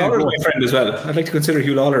think Hugh Lawler is my friend as well. I'd like to consider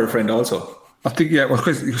Hugh Lawler a friend also. I think well,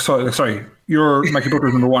 sorry, you're Mikey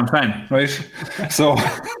Butler's #1 fan, right? So,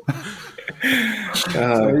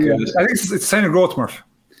 yeah, I think it's a sign of growth, Murph.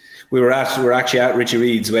 We were actually at Richie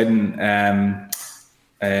Reed's wedding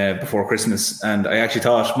before Christmas, and I actually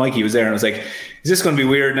thought Mikey was there, and I was like, "Is this going to be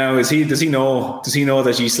weird now? Does he know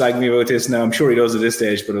that you slagged me about this?" Now I'm sure he does at this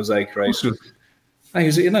stage, but I was like, right.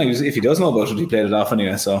 If he does know about it, he played it off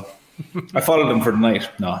anyway. So I followed him for the night.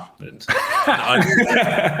 No, I didn't.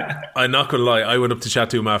 I'm not going to lie. I went up to chat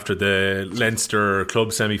to him after the Leinster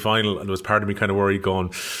club semi-final, and there was part of me kind of worried,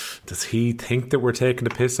 going, does he think that we're taking the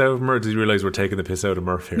piss out of him, or does he realise we're taking the piss out of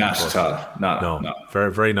Murph here? Not at all. No.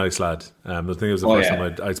 Very, very nice lad. I think it was the first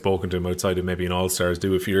time I'd spoken to him outside of maybe an All-Stars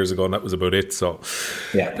do a few years ago, and that was about it. So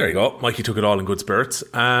yeah, there you go. Mikey took it all in good spirits.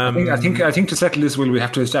 I think to settle this, we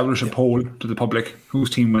have to establish a poll to the public whose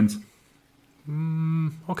team wins.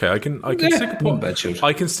 Okay, I can stick a poll.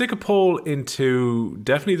 I can stick a poll into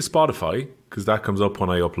definitely the Spotify, because that comes up when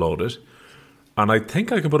I upload it, and I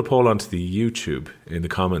think I can put a poll onto the YouTube in the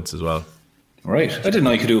comments as well. Right, I didn't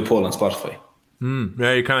know you could do a poll on Spotify.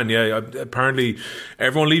 Yeah, you can. Yeah, apparently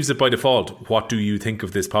everyone leaves it by default. What do you think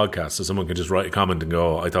of this podcast? So someone can just write a comment and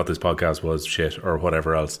go, "I thought this podcast was shit," or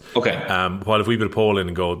whatever else. Okay. While if we put a poll in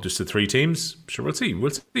and go just the 3 teams, sure, we'll see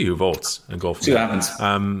who votes and go from see there. What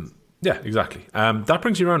happens. Yeah, exactly. That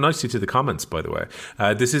brings you around nicely to the comments, by the way.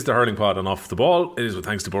 This is the Hurling Pod on Off the Ball. It is with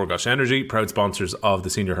thanks to Borgosh Energy, proud sponsors of the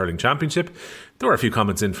Senior Hurling Championship. There were a few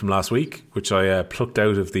comments in from last week, which I plucked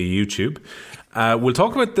out of the YouTube. We'll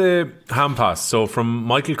talk about the hand pass. So from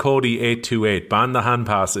Michael Cody 828, ban the hand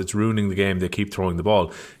pass, it's ruining the game, they keep throwing the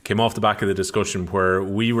ball. Came off the back of the discussion where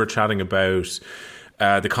we were chatting about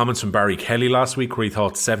the comments from Barry Kelly last week, where he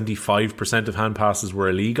thought 75% of hand passes were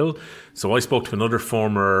illegal. So I spoke to another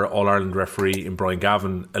former All-Ireland referee in Brian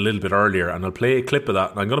Gavin a little bit earlier, and I'll play a clip of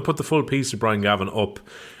that. And I'm going to put the full piece of Brian Gavin up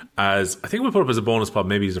as, I think we'll put up as a bonus pod,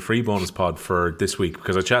 maybe as a free bonus pod for this week,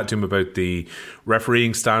 because I chatted to him about the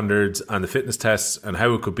refereeing standards and the fitness tests and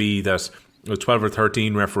how it could be that 12 or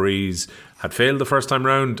 13 referees had failed the first time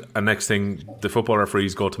round, and next thing the football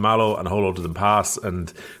referees go to Mallow and a whole load of them pass,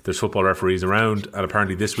 and there's football referees around. And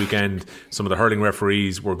apparently this weekend some of the hurling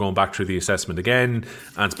referees were going back through the assessment again,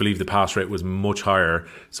 and to believe the pass rate was much higher.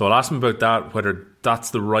 So I'll ask him about that, whether that's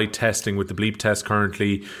the right testing with the bleep test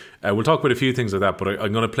currently. We'll talk about a few things like that, but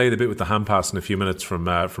I'm going to play the bit with the hand pass in a few minutes from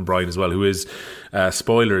Brian as well, who is,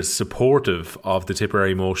 spoilers, supportive of the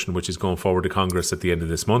Tipperary motion, which is going forward to Congress at the end of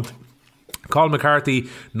this month. Colin McCarthy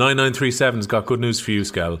 9937's got good news for you,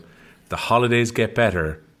 Skell. The holidays get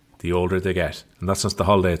better the older they get, and that's not the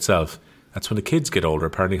holiday itself. That's when the kids get older.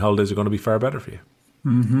 Apparently holidays are going to be far better for you.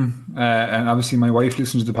 And obviously my wife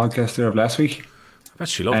listened to the podcast there of last week. I bet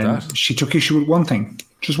she loved that. She took issue with one thing,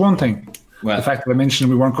 just one thing. Well, the fact that I mentioned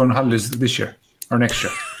we weren't going on holidays this year or next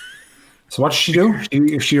year. So what did she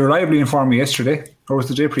do? She reliably informed me yesterday, or was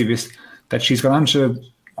the day previous, that she's gone on to,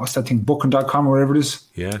 what's that thing, booking.com or whatever it is,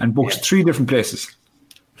 and booked 3 different places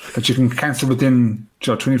that you can cancel within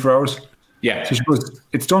 24 hours. Yeah. So she goes,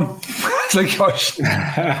 it's done. It's like, gosh,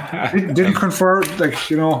 didn't confer, that's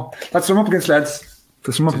what I'm up against, lads.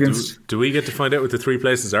 That's what I'm up against. Do we get to find out what the 3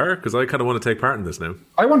 places are? Because I kind of want to take part in this now.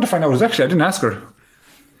 I want to find out. I didn't ask her.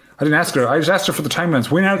 I just asked her for the timelines.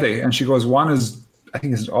 When are they? And she goes, one is, I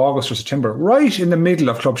think it's August or September, right in the middle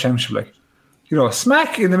of Club Championship,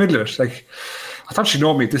 smack in the middle of it. I thought she'd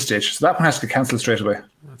know me at this stage, so that one has to get cancelled straight away.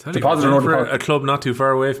 Deposit for a club not too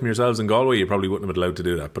far away from yourselves in Galway, you probably wouldn't have been allowed to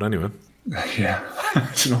do that. But anyway, yeah,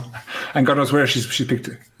 and God knows where she picked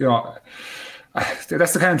it.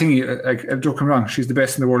 That's the kind of thing. Don't get me wrong, she's the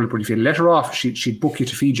best in the world, but if you let her off, she'd book you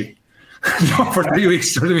to Fiji for 3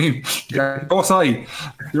 weeks. You know what I mean? Go side.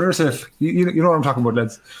 You're yourself. You know what I'm talking about,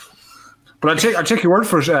 lads. But I'll check your word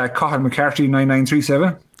for it. Cathal McCarthy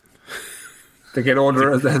 9937. They get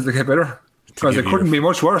older as they get better. Because it couldn't be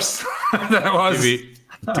much worse than it was.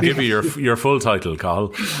 To give you your full title, Cathal.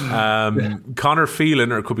 Conor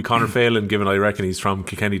Phelan, or it could be Conor Phelan, given I reckon he's from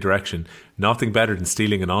Kilkenny direction. Nothing better than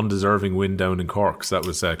stealing an undeserving win down in Cork. So that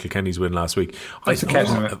was Kilkenny's win last week. I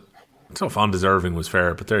don't know if undeserving was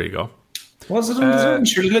fair, but there you go. Was it undeserving?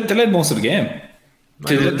 Sure, they led most of the game.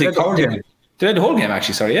 They led the whole game,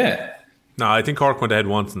 actually, sorry, yeah. No, I think Cork went ahead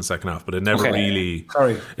once in the second half, but it never really...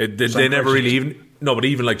 Sorry. They never really even... No, but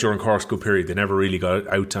even like during Cork's good period, they never really got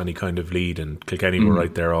out to any kind of lead, and Kilkenny were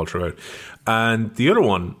right there all throughout. And the other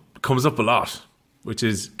one comes up a lot, which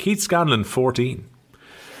is Keith Scanlon 14.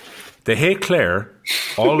 They hate Clare,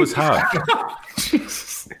 always have.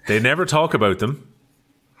 They never talk about them.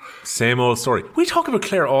 Same old story. We talk about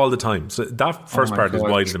Clare all the time, so that first part is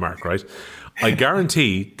wide of the mark, right? I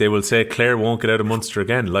guarantee they will say Clare won't get out of Munster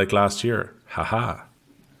again like last year. Ha.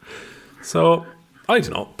 So, I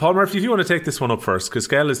don't know. Paul Murphy, if you want to take this one up first, because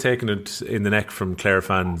Gael has taken it in the neck from Clare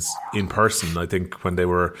fans in person, I think, when they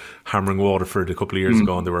were hammering Waterford a couple of years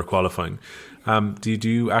ago and they were qualifying. Do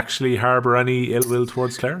you actually harbour any ill will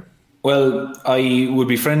towards Clare? Well, I would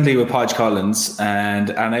be friendly with Podge Collins,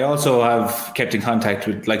 and I also have kept in contact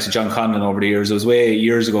with likes of John Conlon over the years. I was way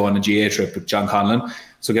years ago on a GA trip with John Conlon,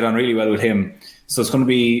 so get on really well with him. So it's going to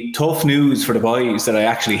be tough news for the boys that I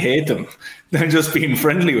actually hate them. They're just being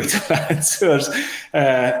friendly with the lads.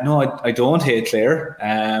 No, I don't hate Clare.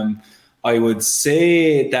 I would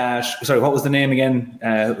say that... Sorry, what was the name again?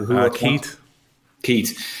 Keith.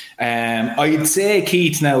 I'd say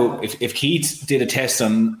Keith now, if Keith did a test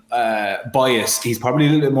on bias, he's probably a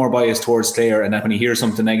little bit more biased towards Clare, and that when he hears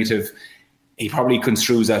something negative, he probably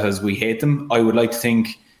construes that as we hate them. I would like to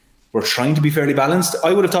think we're trying to be fairly balanced.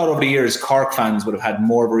 I would have thought over the years Cork fans would have had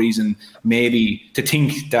more of a reason maybe to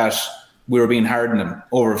think that we were being hard on them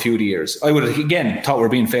over a few years. I would have, again, thought we were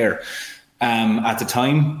being fair at the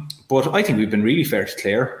time. But I think we've been really fair to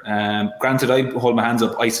Clare. Granted, I hold my hands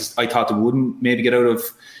up. I thought they wouldn't maybe get out of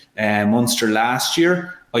Munster last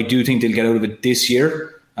year. I do think they'll get out of it this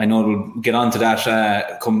year. I know we'll get on to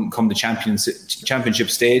that come the championship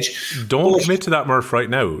stage. Don't commit to that, Murph, right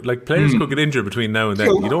now. Like, players could get injured between now and then.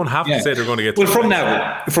 You don't have to say they're going to get through.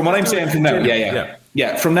 Well, from what I'm saying from now,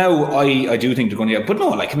 yeah. From now, I do think they're going to get. But no,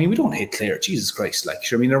 like, I mean, we don't hate Clare. Jesus Christ, like,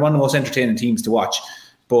 sure. I mean, they're one of the most entertaining teams to watch.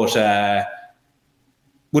 But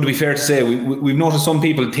would it be fair to say we've noticed some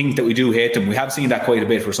people think that we do hate them? We have seen that quite a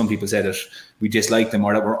bit, where some people say that we dislike them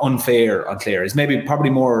or that we're unfair on Clare. It's probably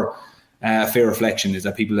more fair reflection is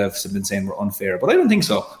that people have been saying we're unfair, but I don't think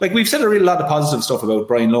so. Like, we've said a lot of positive stuff about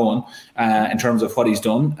Brian Lohan in terms of what he's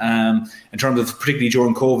done, in terms of particularly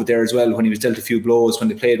during COVID there as well, when he was dealt a few blows when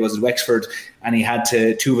they played was at Wexford, and he had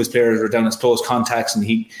two of his players were down as close contacts, and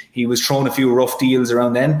he was thrown a few rough deals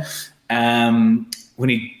around then. When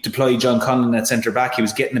he deployed John Conlon at centre back, he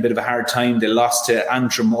was getting a bit of a hard time. They lost to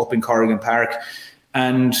Antrim up in Corrigan Park,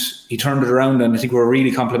 and he turned it around, and I think we're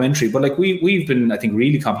really complimentary. But like we've been, I think,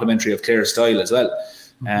 really complimentary of Clare's style as well.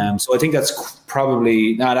 So I think that's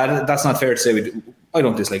probably that's not fair to say. I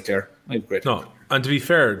don't dislike Clare. I have great. No, and to be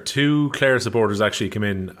fair, two Clare supporters actually came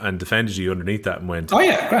in and defended you underneath that and went, "Oh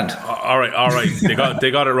yeah, grand. All right. They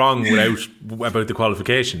got it wrong about the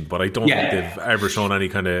qualification, but I don't think they've ever shown any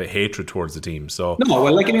kind of hatred towards the team." So no,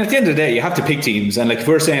 well, like, I mean, at the end of the day, you have to pick teams, and like, if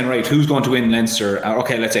we're saying, right, who's going to win Leinster?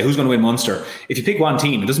 Okay, let's say who's going to win Munster. If you pick one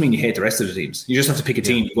team, it doesn't mean you hate the rest of the teams. You just have to pick a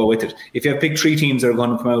team to go with it. If you have picked three teams that are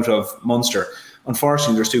going to come out of Munster,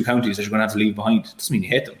 unfortunately, there's two counties that you're going to have to leave behind. It doesn't mean you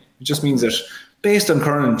hate them. It just means that, based on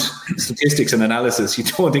current statistics and analysis, you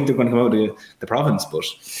don't think they're going to come out of the province. But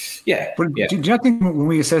do you not think when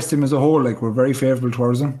we assess them as a whole, like, we're very favourable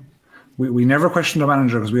towards them? We never question their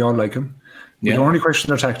manager because we all like him. We don't only question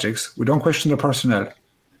their tactics. We don't question their personnel.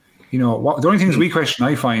 You know, the only things we question,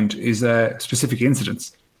 I find, is specific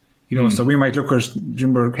incidents. You know, so we might look at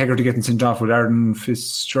Jimber Hegarty getting sent off with Arden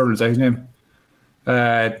Fitzgerald, is that his name?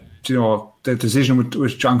 You know, the decision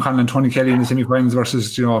with John Conlon and Tony Kelly in the semi-finals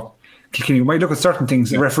versus, you know, Kilkenny. We might look at certain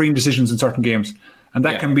things, refereeing decisions in certain games, and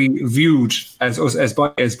that can be viewed as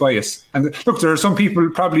bias. And look, there are some people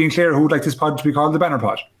probably in Clare who would like this pod to be called the Banner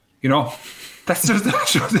Pod. You know, that's just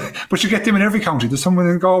but you get them in every county. There's someone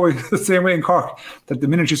in Galway the same way in Cork, that the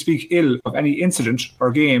minute you speak ill of any incident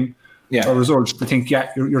or game or result, they think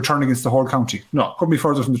you're turning against the whole county. No, couldn't be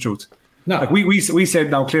further from the truth. No, like we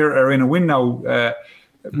said, now Clare are in a win now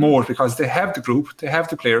mode because they have the group, they have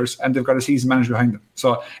the players, and they've got a season manager behind them.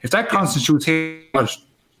 So if that constitutes hate,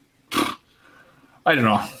 I don't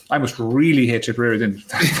know. I must really hate Tipperary then.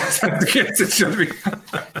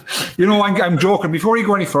 You know, I'm joking. Before you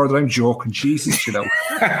go any further, I'm joking. Jesus, chill out.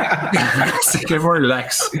 Everyone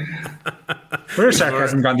relax. Where's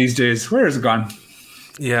sarcasm gone these days? Where is it gone?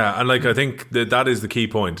 Yeah, and like I think that is the key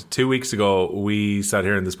point. 2 weeks ago, we sat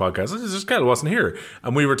here in this podcast. Kel wasn't here,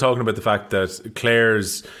 and we were talking about the fact that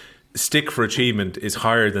Clare's stick for achievement is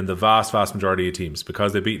higher than the vast majority of teams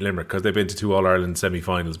because they beat Limerick, because they've been to 2 All-Ireland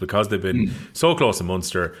semi-finals, because they've been so close in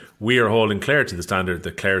Munster. We are holding Clare to the standard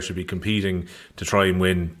that Clare should be competing to try and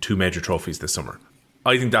win 2 major trophies this summer.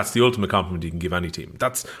 I think that's the ultimate compliment you can give any team.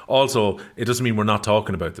 That's also, it doesn't mean we're not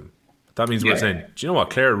talking about them. That means we're saying, do you know what,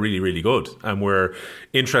 Clare are really, really good, and we're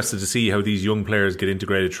interested to see how these young players get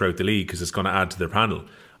integrated throughout the league because it's going to add to their panel.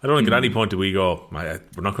 I don't think at any point do we go, we're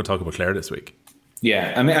not going to talk about Clare this week.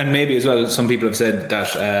 Yeah, I mean, and maybe as well, some people have said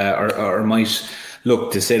that, or might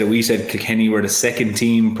look to say that we said Kilkenny were the second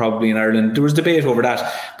team probably in Ireland. There was debate over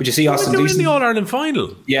that, but you see, Austin They're Deason in the All-Ireland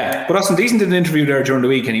final. Yeah, but Austin Deason did an interview there during the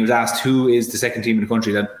week, and he was asked who is the second team in the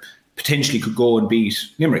country that potentially could go and beat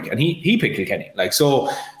Limerick, and he picked Kilkenny. Like, so,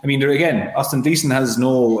 I mean, there again, Austin Deason has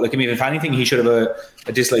no, like, I mean, if anything, he should have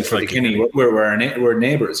a dislike for Kilkenny. We're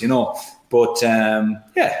neighbours, you know. But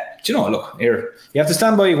yeah, do you know, look, here, you have to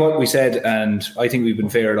stand by what we said, and I think we've been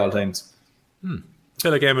fair at all times.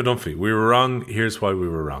 Feel like Emma Dunphy. We were wrong. Here's why we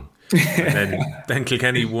were wrong. And then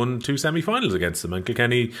Kilkenny won 2 semi-finals against them, and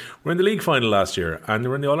Kilkenny were in the league final last year, and they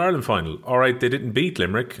were in the All-Ireland final. All right, they didn't beat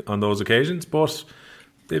Limerick on those occasions, but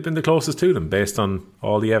they've been the closest to them based on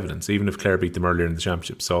all the evidence, even if Clare beat them earlier in the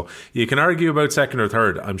championship. So you can argue about second or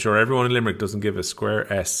third. I'm sure everyone in Limerick doesn't give a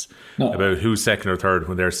square S about who's second or third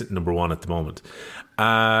when they're sitting number 1 at the moment.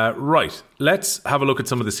 Right, let's have a look at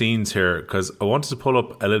some of the scenes here, because I wanted to pull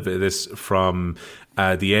up a little bit of this from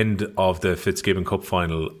the end of the Fitzgibbon Cup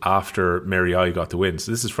final after Mary I got the win. So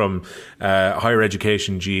this is from Higher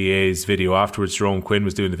Education GAA's video afterwards. Jerome Quinn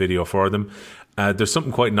was doing the video for them. There's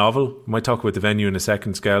something quite novel. We might talk about the venue in a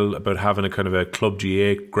second, Skell, about having a kind of a Club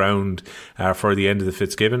GA ground for the end of the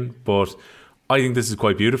Fitzgibbon. But I think this is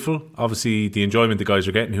quite beautiful. Obviously, the enjoyment the guys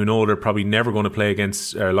are getting, who know they're probably never going to play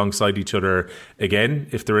against alongside each other again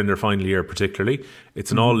if they're in their final year particularly.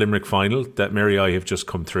 It's an all Limerick final that Mary I have just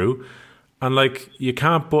come through. And like, you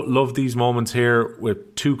can't but love these moments here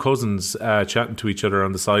with 2 cousins chatting to each other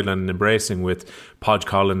on the sideline and embracing with Podge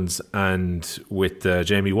Collins and with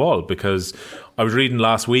Jamie Wall, because I was reading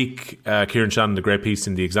last week Kieran Shannon, the great piece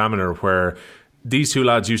in The Examiner, where these 2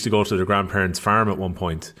 lads used to go to their grandparents' farm at one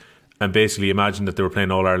point and basically imagine that they were playing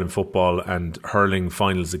All-Ireland football and hurling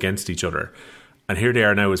finals against each other. And here they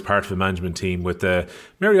are now as part of a management team with the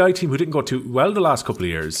Mary I team, who didn't go too well the last couple of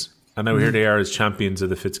years. And now here they are as champions of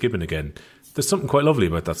the Fitzgibbon again. There's something quite lovely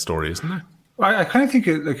about that story, isn't there? I kind of think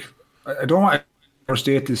it, like, I don't want to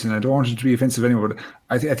overstate this, and I don't want it to be offensive anymore, but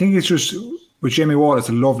I think it's just, with Jamie Wall, it's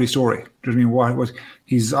a lovely story. Do you know what I mean? What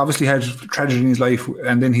he's obviously had tragedy in his life,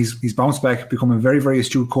 and then he's bounced back, become a very, very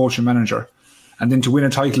astute coach and manager. And then to win a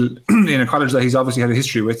title in a college that he's obviously had a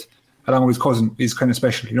history with, along with his cousin, is kind of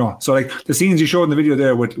special, you know. So, like, the scenes you showed in the video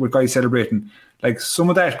there with guys celebrating, like, some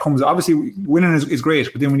of that comes, obviously winning is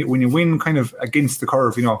great, but then when you win kind of against the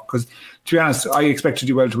curve, you know, because to be honest, I expected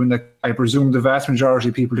you well to win that. I presume the vast majority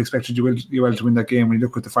of people expected you well to win that game when you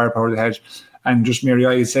look at the firepower they had. And just Mary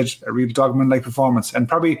I said, a real dogman-like performance, and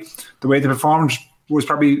probably the way they performed was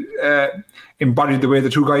probably embodied the way the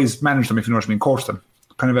 2 guys managed them, if you know what I mean, coached them,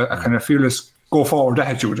 kind of a kind of fearless go forward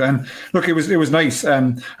attitude. And look, it was nice.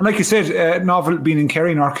 And like you said, novel being in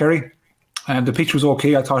Kerry, North Kerry, and the pitch was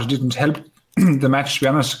okay. I thought it didn't help the match, to be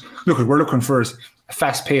honest. Look, we're looking for a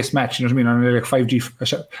fast-paced match, you know what I mean, on like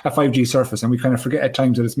a 5G surface, and we kind of forget at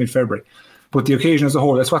times that it's mid-February. But the occasion as a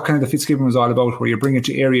whole, that's what kind of the Fitzgibbon was all about, where you bring it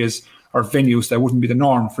to areas or venues that wouldn't be the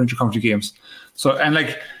norm for inter-county games. So, and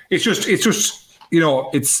like, it's just you know,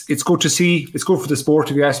 it's good to see. It's good for the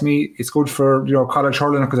sport, if you ask me. It's good for, you know, college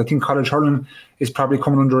hurling, because I think college hurling is probably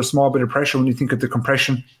coming under a small bit of pressure when you think of the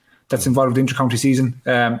compression that's involved with the inter-county season.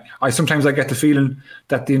 I sometimes get the feeling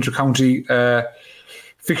that the inter-county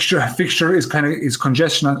fixture is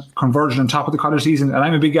congestion and conversion on top of the college season, and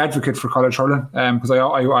I'm a big advocate for college hurling, because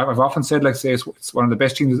I've often said, like, say, it's one of the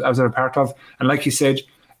best teams I was ever part of, and like you said,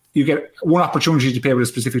 you get one opportunity to play with a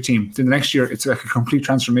specific team. Then the next year, it's like a complete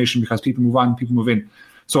transformation because people move on, people move in.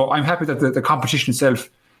 So I'm happy that the competition itself,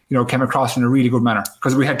 you know, came across in a really good manner,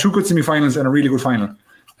 because we had 2 good semi-finals and a really good final.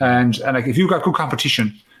 And like, if you've got good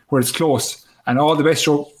competition where it's close and all the best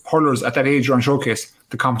hurlers at that age are on showcase,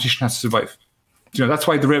 the competition has to survive. You know, that's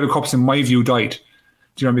why the Raven Cups, in my view, died.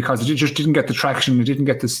 You know, because it just didn't get the traction, it didn't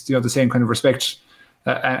get this, you know, the same kind of respect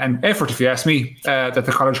and effort, if you ask me, that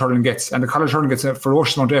the college hurling gets. And the college hurling gets a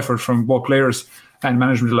ferocious amount of effort from both players and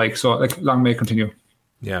management alike. So long may it continue.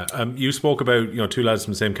 Yeah, you spoke about two lads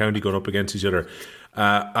from the same county going up against each other.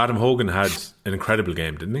 Adam Hogan had an incredible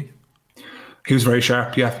game, didn't he? He was very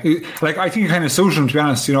sharp, yeah. I think he kind of suited him, to be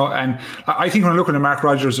honest, and I think when I'm looking at Mark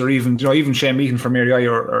Rogers or even Shane Meakin from Mary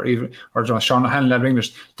or Sean Hanlon of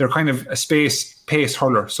English, they're kind of a pace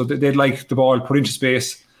hurler. So they'd like the ball put into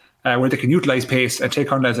space where they can utilise pace and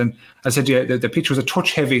take on lads. And I said, yeah, the pitch was a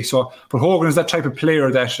touch heavy. So, but Hogan is that type of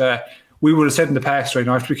player that we would have said in the past, right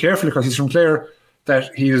now, I have to be careful because he's from Clare,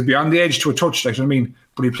 that he is beyond the edge to a touch, like, you know what I mean?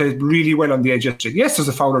 But he played really well on the edge yesterday. Yes, there's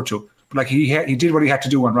a foul or two, but he did what he had to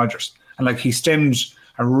do on Rogers. And he stemmed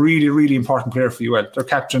a really, really important player for UL. Their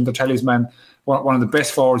captain, their talisman, one of the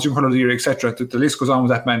best forwards, young colour of the year, etc. The list goes on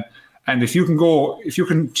with that man. And if you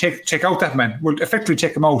can take out that man, well, effectively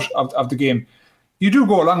take him out of the game, you do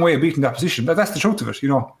go a long way of beating that position. That's the truth of it,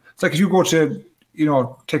 It's like if you go to,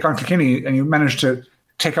 take on Kilkenny and you manage to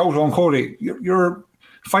take out Owen Cody, you're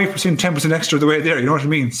 5%, 10% extra the way there, you know what I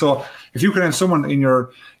mean? So if you can have someone in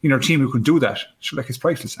your team who can do that, it's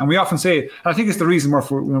priceless. And we often say, and I think it's the reason why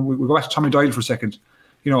we go back to Tommy Doyle for a second.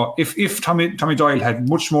 If Tommy Doyle had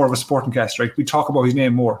much more of a supporting cast, right, we talk about his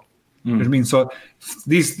name more. You know what I mean? So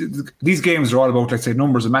these games are all about, let's say,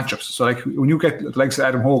 numbers and matchups. So when you get the likes of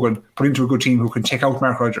Adam Hogan put into a good team who can take out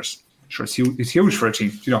Mark Rogers, sure, it's huge for a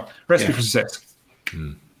team. Recipe for success.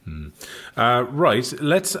 Right,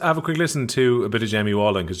 let's have a quick listen to a bit of Jamie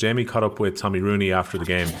Walling, because Jamie caught up with Tommy Rooney after the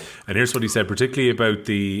game, and here's what he said, particularly about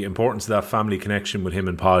the importance of that family connection with him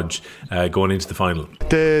and Podge going into the final.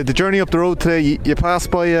 The journey up the road today, you passed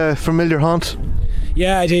by a familiar haunt.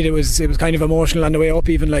 Yeah, I did. It was kind of emotional on the way up.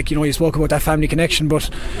 Even you spoke about that family connection, but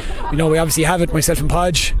we obviously have it. Myself and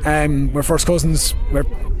Podge, we're first cousins. We're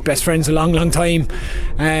best friends a long time,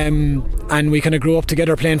 and we kind of grew up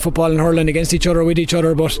together playing football and hurling against each other, with each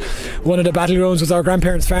other. But one of the battlegrounds was our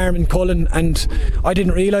grandparents' farm in Cullen, and I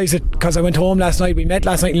didn't realise it because I went home last night. We met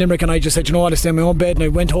last night in Limerick, and I just said, I stay in my own bed, and I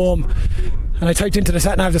went home. And I typed into the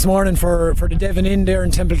sat-nav this morning for the Devon Inn there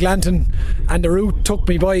in Temple Glanton, and the route took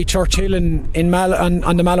me by Churchill on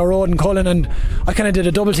the Mallow Road in Cullen, and I kind of did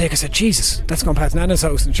a double take. I said, Jesus, that's going past Nana's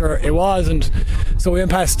house, and sure it was. And so we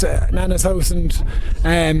went past Nana's house and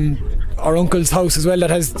our uncle's house as well,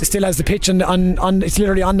 that still has the pitch on it's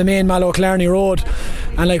literally on the main Mallow Clarny Road,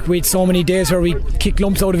 and we had so many days where we kicked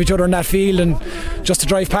lumps out of each other in that field, and just to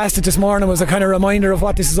drive past it this morning was a kind of reminder of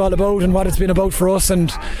what this is all about and what it's been about for us.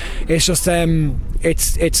 And it's just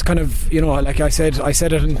it's kind of, like I said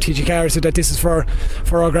it in TG Carr, said that this is for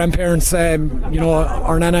our grandparents, our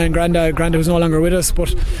Nana and Granda who's no longer with us,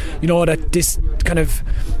 but that this kind of,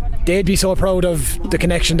 they'd be so proud of the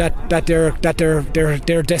connection that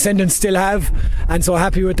their descendants still have, and so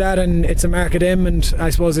happy with that, and it's a mark of them. And I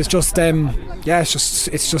suppose it's just it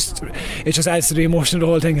just adds to the emotion of the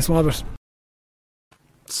whole thing a small bit.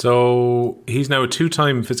 So he's now a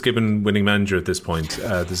 2-time Fitzgibbon winning manager at this point.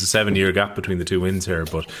 There's a 7-year gap between the two wins here,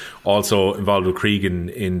 but also involved with Cregan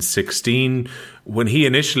in 16. When he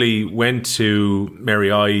initially went to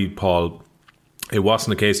Mary I, Paul, it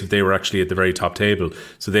wasn't a case of they were actually at the very top table,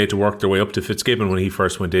 so they had to work their way up to Fitzgibbon. When he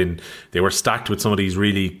first went in, they were stacked with some of these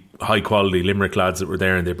really high quality Limerick lads that were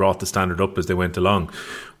there, and they brought the standard up as they went along.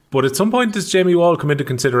 But at some point, does Jamie Wall come into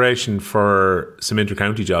consideration for some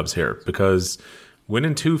inter-county jobs here? Because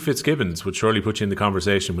winning 2 Fitzgibbons would surely put you in the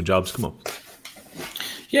conversation when jobs come up.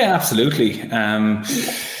 Yeah, absolutely.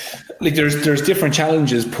 There's different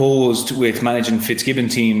challenges posed with managing Fitzgibbon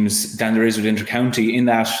teams than there is with inter-county, in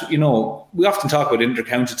that, we often talk about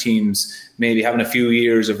inter-county teams maybe having a few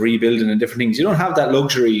years of rebuilding and different things. You don't have that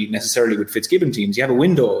luxury necessarily with Fitzgibbon teams. You have a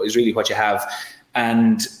window is really what you have.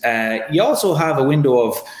 And you also have a window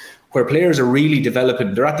of where players are really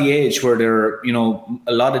developing. They're at the age where they're,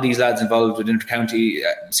 a lot of these lads involved with inter-county,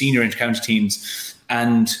 senior inter-county teams,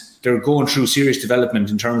 and they're going through serious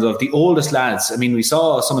development in terms of the oldest lads. I mean, we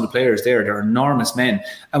saw some of the players there, they're enormous men.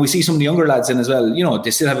 And we see some of the younger lads in as well.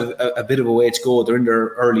 They still have a bit of a way to go. They're in their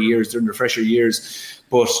early years, they're in their fresher years.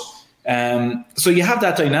 But so you have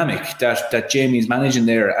that dynamic that Jamie's managing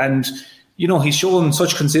there. And, he's shown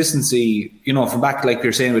such consistency, from back, like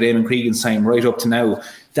you're saying, with Eamon Cregan's time right up to now,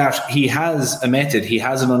 that he has a method, he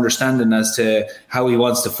has an understanding as to how he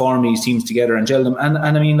wants to form these teams together and gel them. And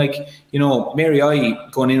I mean, Mary I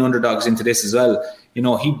going in underdogs into this as well,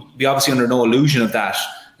 he'd be obviously under no illusion of that.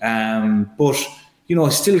 But,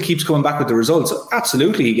 still keeps coming back with the results.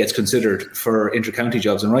 Absolutely, he gets considered for inter-county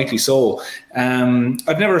jobs, and rightly so.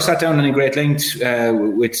 I've never sat down in any great length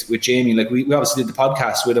with Jamie. Like we obviously did the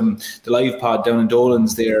podcast with him, the live pod down in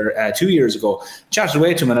Dolan's there 2 years ago. Chatted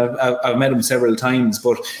away to him, and I've met him several times.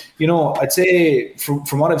 But I'd say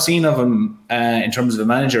from what I've seen of him in terms of a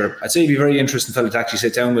manager, I'd say he'd be a very interesting fellow to actually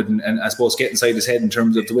sit down with and I suppose get inside his head in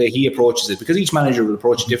terms of the way he approaches it, because each manager will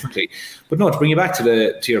approach it differently. But no, to bring you back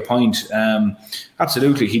to your point,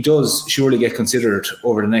 absolutely, he does surely get considered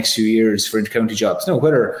over the next few years for inter-county jobs. Now,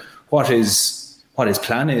 whether what his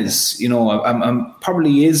plan is, I'm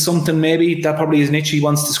probably is something maybe that probably is an itch he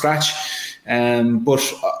wants to scratch.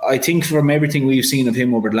 But I think from everything we've seen of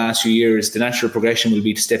him over the last few years, the natural progression will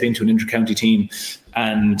be to step into an inter-county team,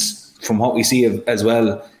 and from what we see as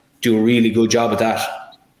well, do a really good job at that.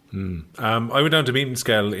 I went down to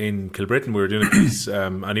Meetinscale in Kilbrittain. We were doing a piece,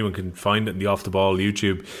 anyone can find it in the Off the Ball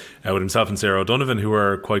YouTube, with himself and Sarah O'Donovan, who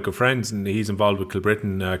are quite good friends, and he's involved with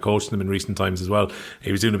Kilbrittain, coaching them in recent times as well.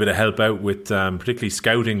 He was doing a bit of help out with particularly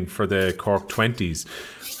scouting for the Cork 20s.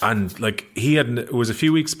 And it was a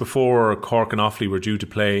few weeks before Cork and Offaly were due to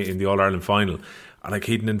play in the All-Ireland final. And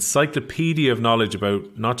he'd an encyclopedia of knowledge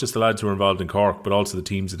about not just the lads who were involved in Cork, but also the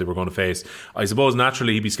teams that they were going to face. I suppose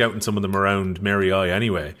naturally he'd be scouting some of them around Mary I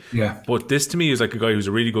anyway. Yeah. But this to me is like a guy who's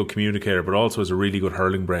a really good communicator, but also has a really good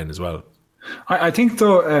hurling brain as well. I think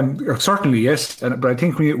though, certainly yes. But I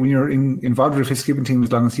think when you're involved with a Fitzgibbon team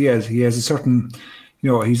as long as he has a certain,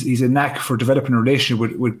 he's a knack for developing a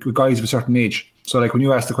relationship with guys of a certain age. So when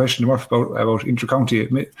you asked the question about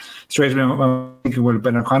inter-county, straight away I'm thinking, well,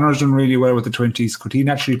 Ben O'Connor's done really well with the 20s. Could he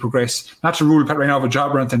naturally progress, not to rule Pat Ryan off a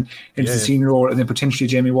job or anything, into the senior role, and then potentially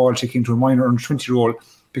Jamie Wall take into a minor under 20 role,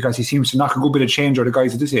 because he seems to knock a good bit of change out of the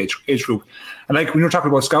guys at this age group. And when you're talking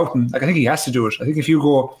about scouting, I think he has to do it. I think if you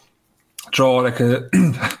go draw a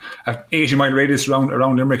 80-mile radius around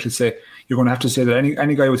Limerick, let's say, you're going to have to say that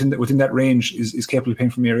any guy within that range is capable of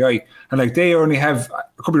playing for Mary I. And they only have, I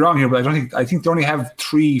could be wrong here, but I think they only have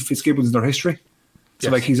 3 Fitzgibbons in their history.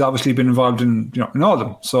 So he's obviously been involved in in all of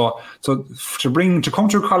them. So to come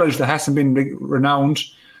to a college that hasn't been renowned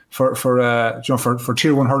for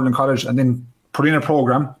Tier 1 hurling college, and then put in a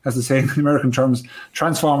program, as they say in American terms,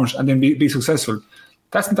 transform it and then be successful.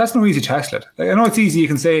 That's no easy task, lad. I know it's easy. You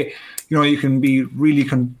can say, you can be really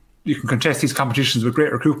you can contest these competitions with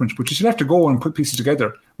great recruitment, but you still have to go and put pieces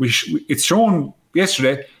together. It's shown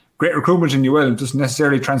yesterday, great recruitment in UL doesn't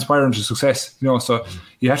necessarily transpire into success. So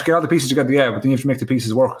you have to get all the pieces together, but then you have to make the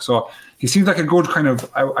pieces work. So he seems like a good kind of,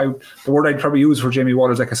 the word I'd probably use for Jamie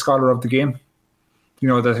Wall is like a scholar of the game.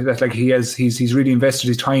 That he's really invested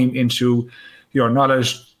his time into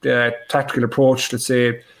knowledge, tactical approach, let's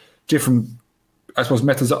say, different, I suppose,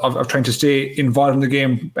 methods of trying to stay involved in the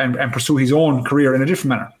game and pursue his own career in a different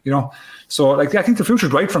manner, So I think the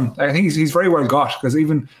future's right for him. I think he's very well got, because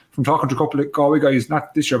even from talking to a couple of Galway guys,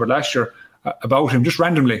 not this year but last year, about him, just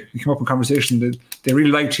randomly, he came up in conversation. They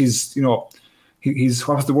really liked his, he's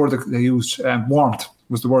what was the word that they used? Warmth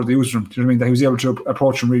was the word they used for him. Do you know what I mean? That he was able to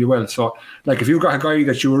approach him really well. So if you've got a guy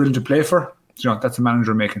that you were willing to play for, that's a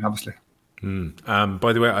manager making, obviously.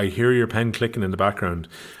 By the way, I hear your pen clicking in the background,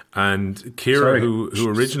 and Kira, who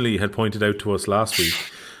originally had pointed out to us last week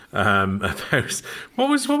about what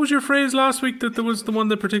was your phrase last week, that there was the one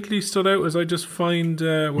that particularly stood out, as I just find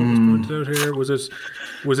what was pointed out here. Was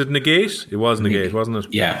it negate? It was negate, wasn't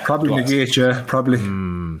it? Yeah, probably negate. Yeah, probably.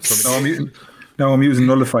 Now I'm using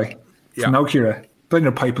nullify. Yeah. So now, Kira, put in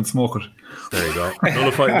your pipe and smoke it. There you go.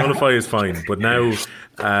 Nullify is fine, but now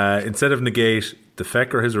instead of negate, the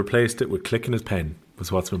fecker has replaced it with clicking his pen,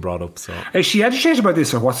 was what's been brought up. So is she agitated about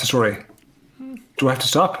this, or what's the story? Do I have to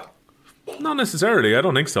stop? Not necessarily, I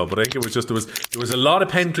don't think so, but I think it was just there was a lot of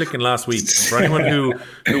pen clicking last week. For anyone who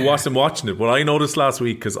wasn't watching it, what I noticed last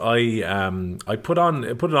week, because I put it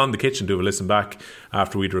on the kitchen to have a listen back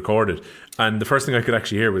after we'd recorded, and the first thing I could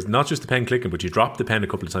actually hear was not just the pen clicking, but you dropped the pen a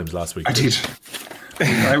couple of times last week. I did.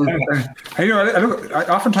 I look.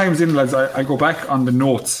 Oftentimes, lads, I go back on the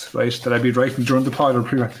notes, right, that I'd be writing during the pod or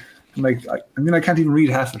pre. And then I can't even read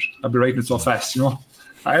half it. I'll be writing it so fast,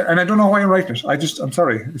 and I don't know why I'm writing it. I'm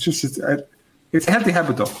sorry. It's just it's a healthy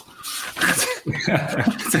habit, though.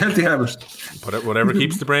 It's a healthy habit. Whatever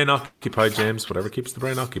keeps the brain occupied, James. Whatever keeps the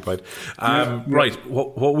brain occupied. Right.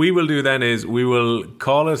 What we will do then is we will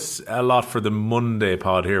call us a lot for the Monday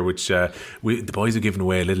pod here, which the boys are giving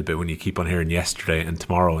away a little bit when you keep on hearing yesterday and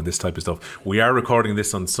tomorrow and this type of stuff. We are recording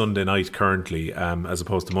this on Sunday night currently, as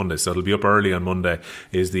opposed to Monday, so it'll be up early on Monday.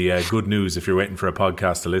 Is the good news if you're waiting for a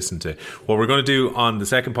podcast to listen to. What we're going to do on the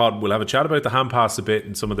second pod, we'll have a chat about the hand pass a bit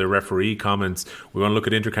and some of the referee comments. We want to look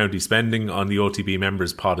at inter-county spending on the OTB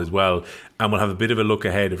members pod as well. And we'll have a bit of a look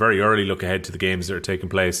ahead, a very early look ahead to the games that are taking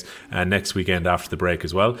place next weekend after the break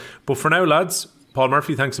as well. But for now, lads, Paul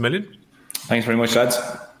Murphy, thanks a million. Thanks very much, lads.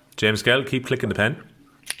 James Gell, keep clicking the pen.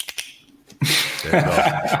 There you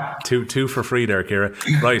go. Two for free there, Ciara.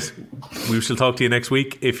 Right, we shall talk to you next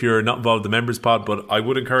week if you're not involved in the members pod. But I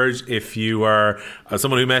would encourage, if you are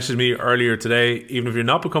someone who messaged me earlier today, even if you're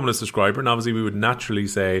not becoming a subscriber, and obviously we would naturally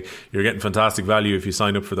say you're getting fantastic value if you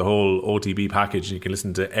sign up for the whole OTB package and you can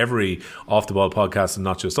listen to every Off the Ball podcast and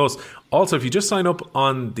not just us. Also, if you just sign up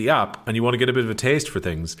on the app and you want to get a bit of a taste for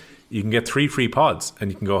things, you can get 3 free pods and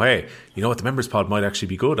you can go, hey, you know what, the members pod might actually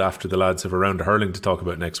be good after the lads have a round of hurling to talk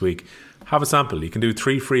about next week. Have a sample. You can do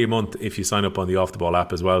 3 free a month if you sign up on the Off the Ball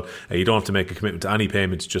app as well. You don't have to make a commitment to any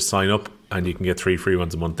payments, just sign up and you can get 3 free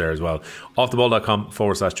ones a month there as well.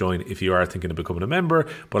 offtheball.com/join if you are thinking of becoming a member.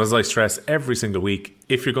 But as I stress every single week,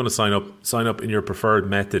 if you're going to sign up in your preferred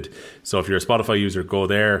method. So if you're a Spotify user, go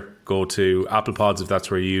there, go to Apple Pods if that's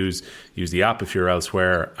where you use the app if you're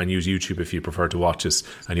elsewhere, and use YouTube if you prefer to watch us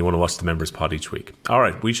and you want to watch the members pod each week.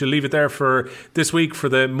 Alright, we shall leave it there for this week. For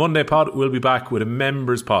the Monday pod, we'll be back with a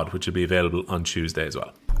members pod, which will be available on Tuesday as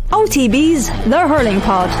well. OTB's The Hurling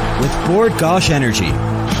Pod with Bord Gosh Energy,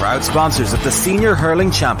 proud sponsors of the Senior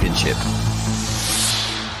Hurling Championship.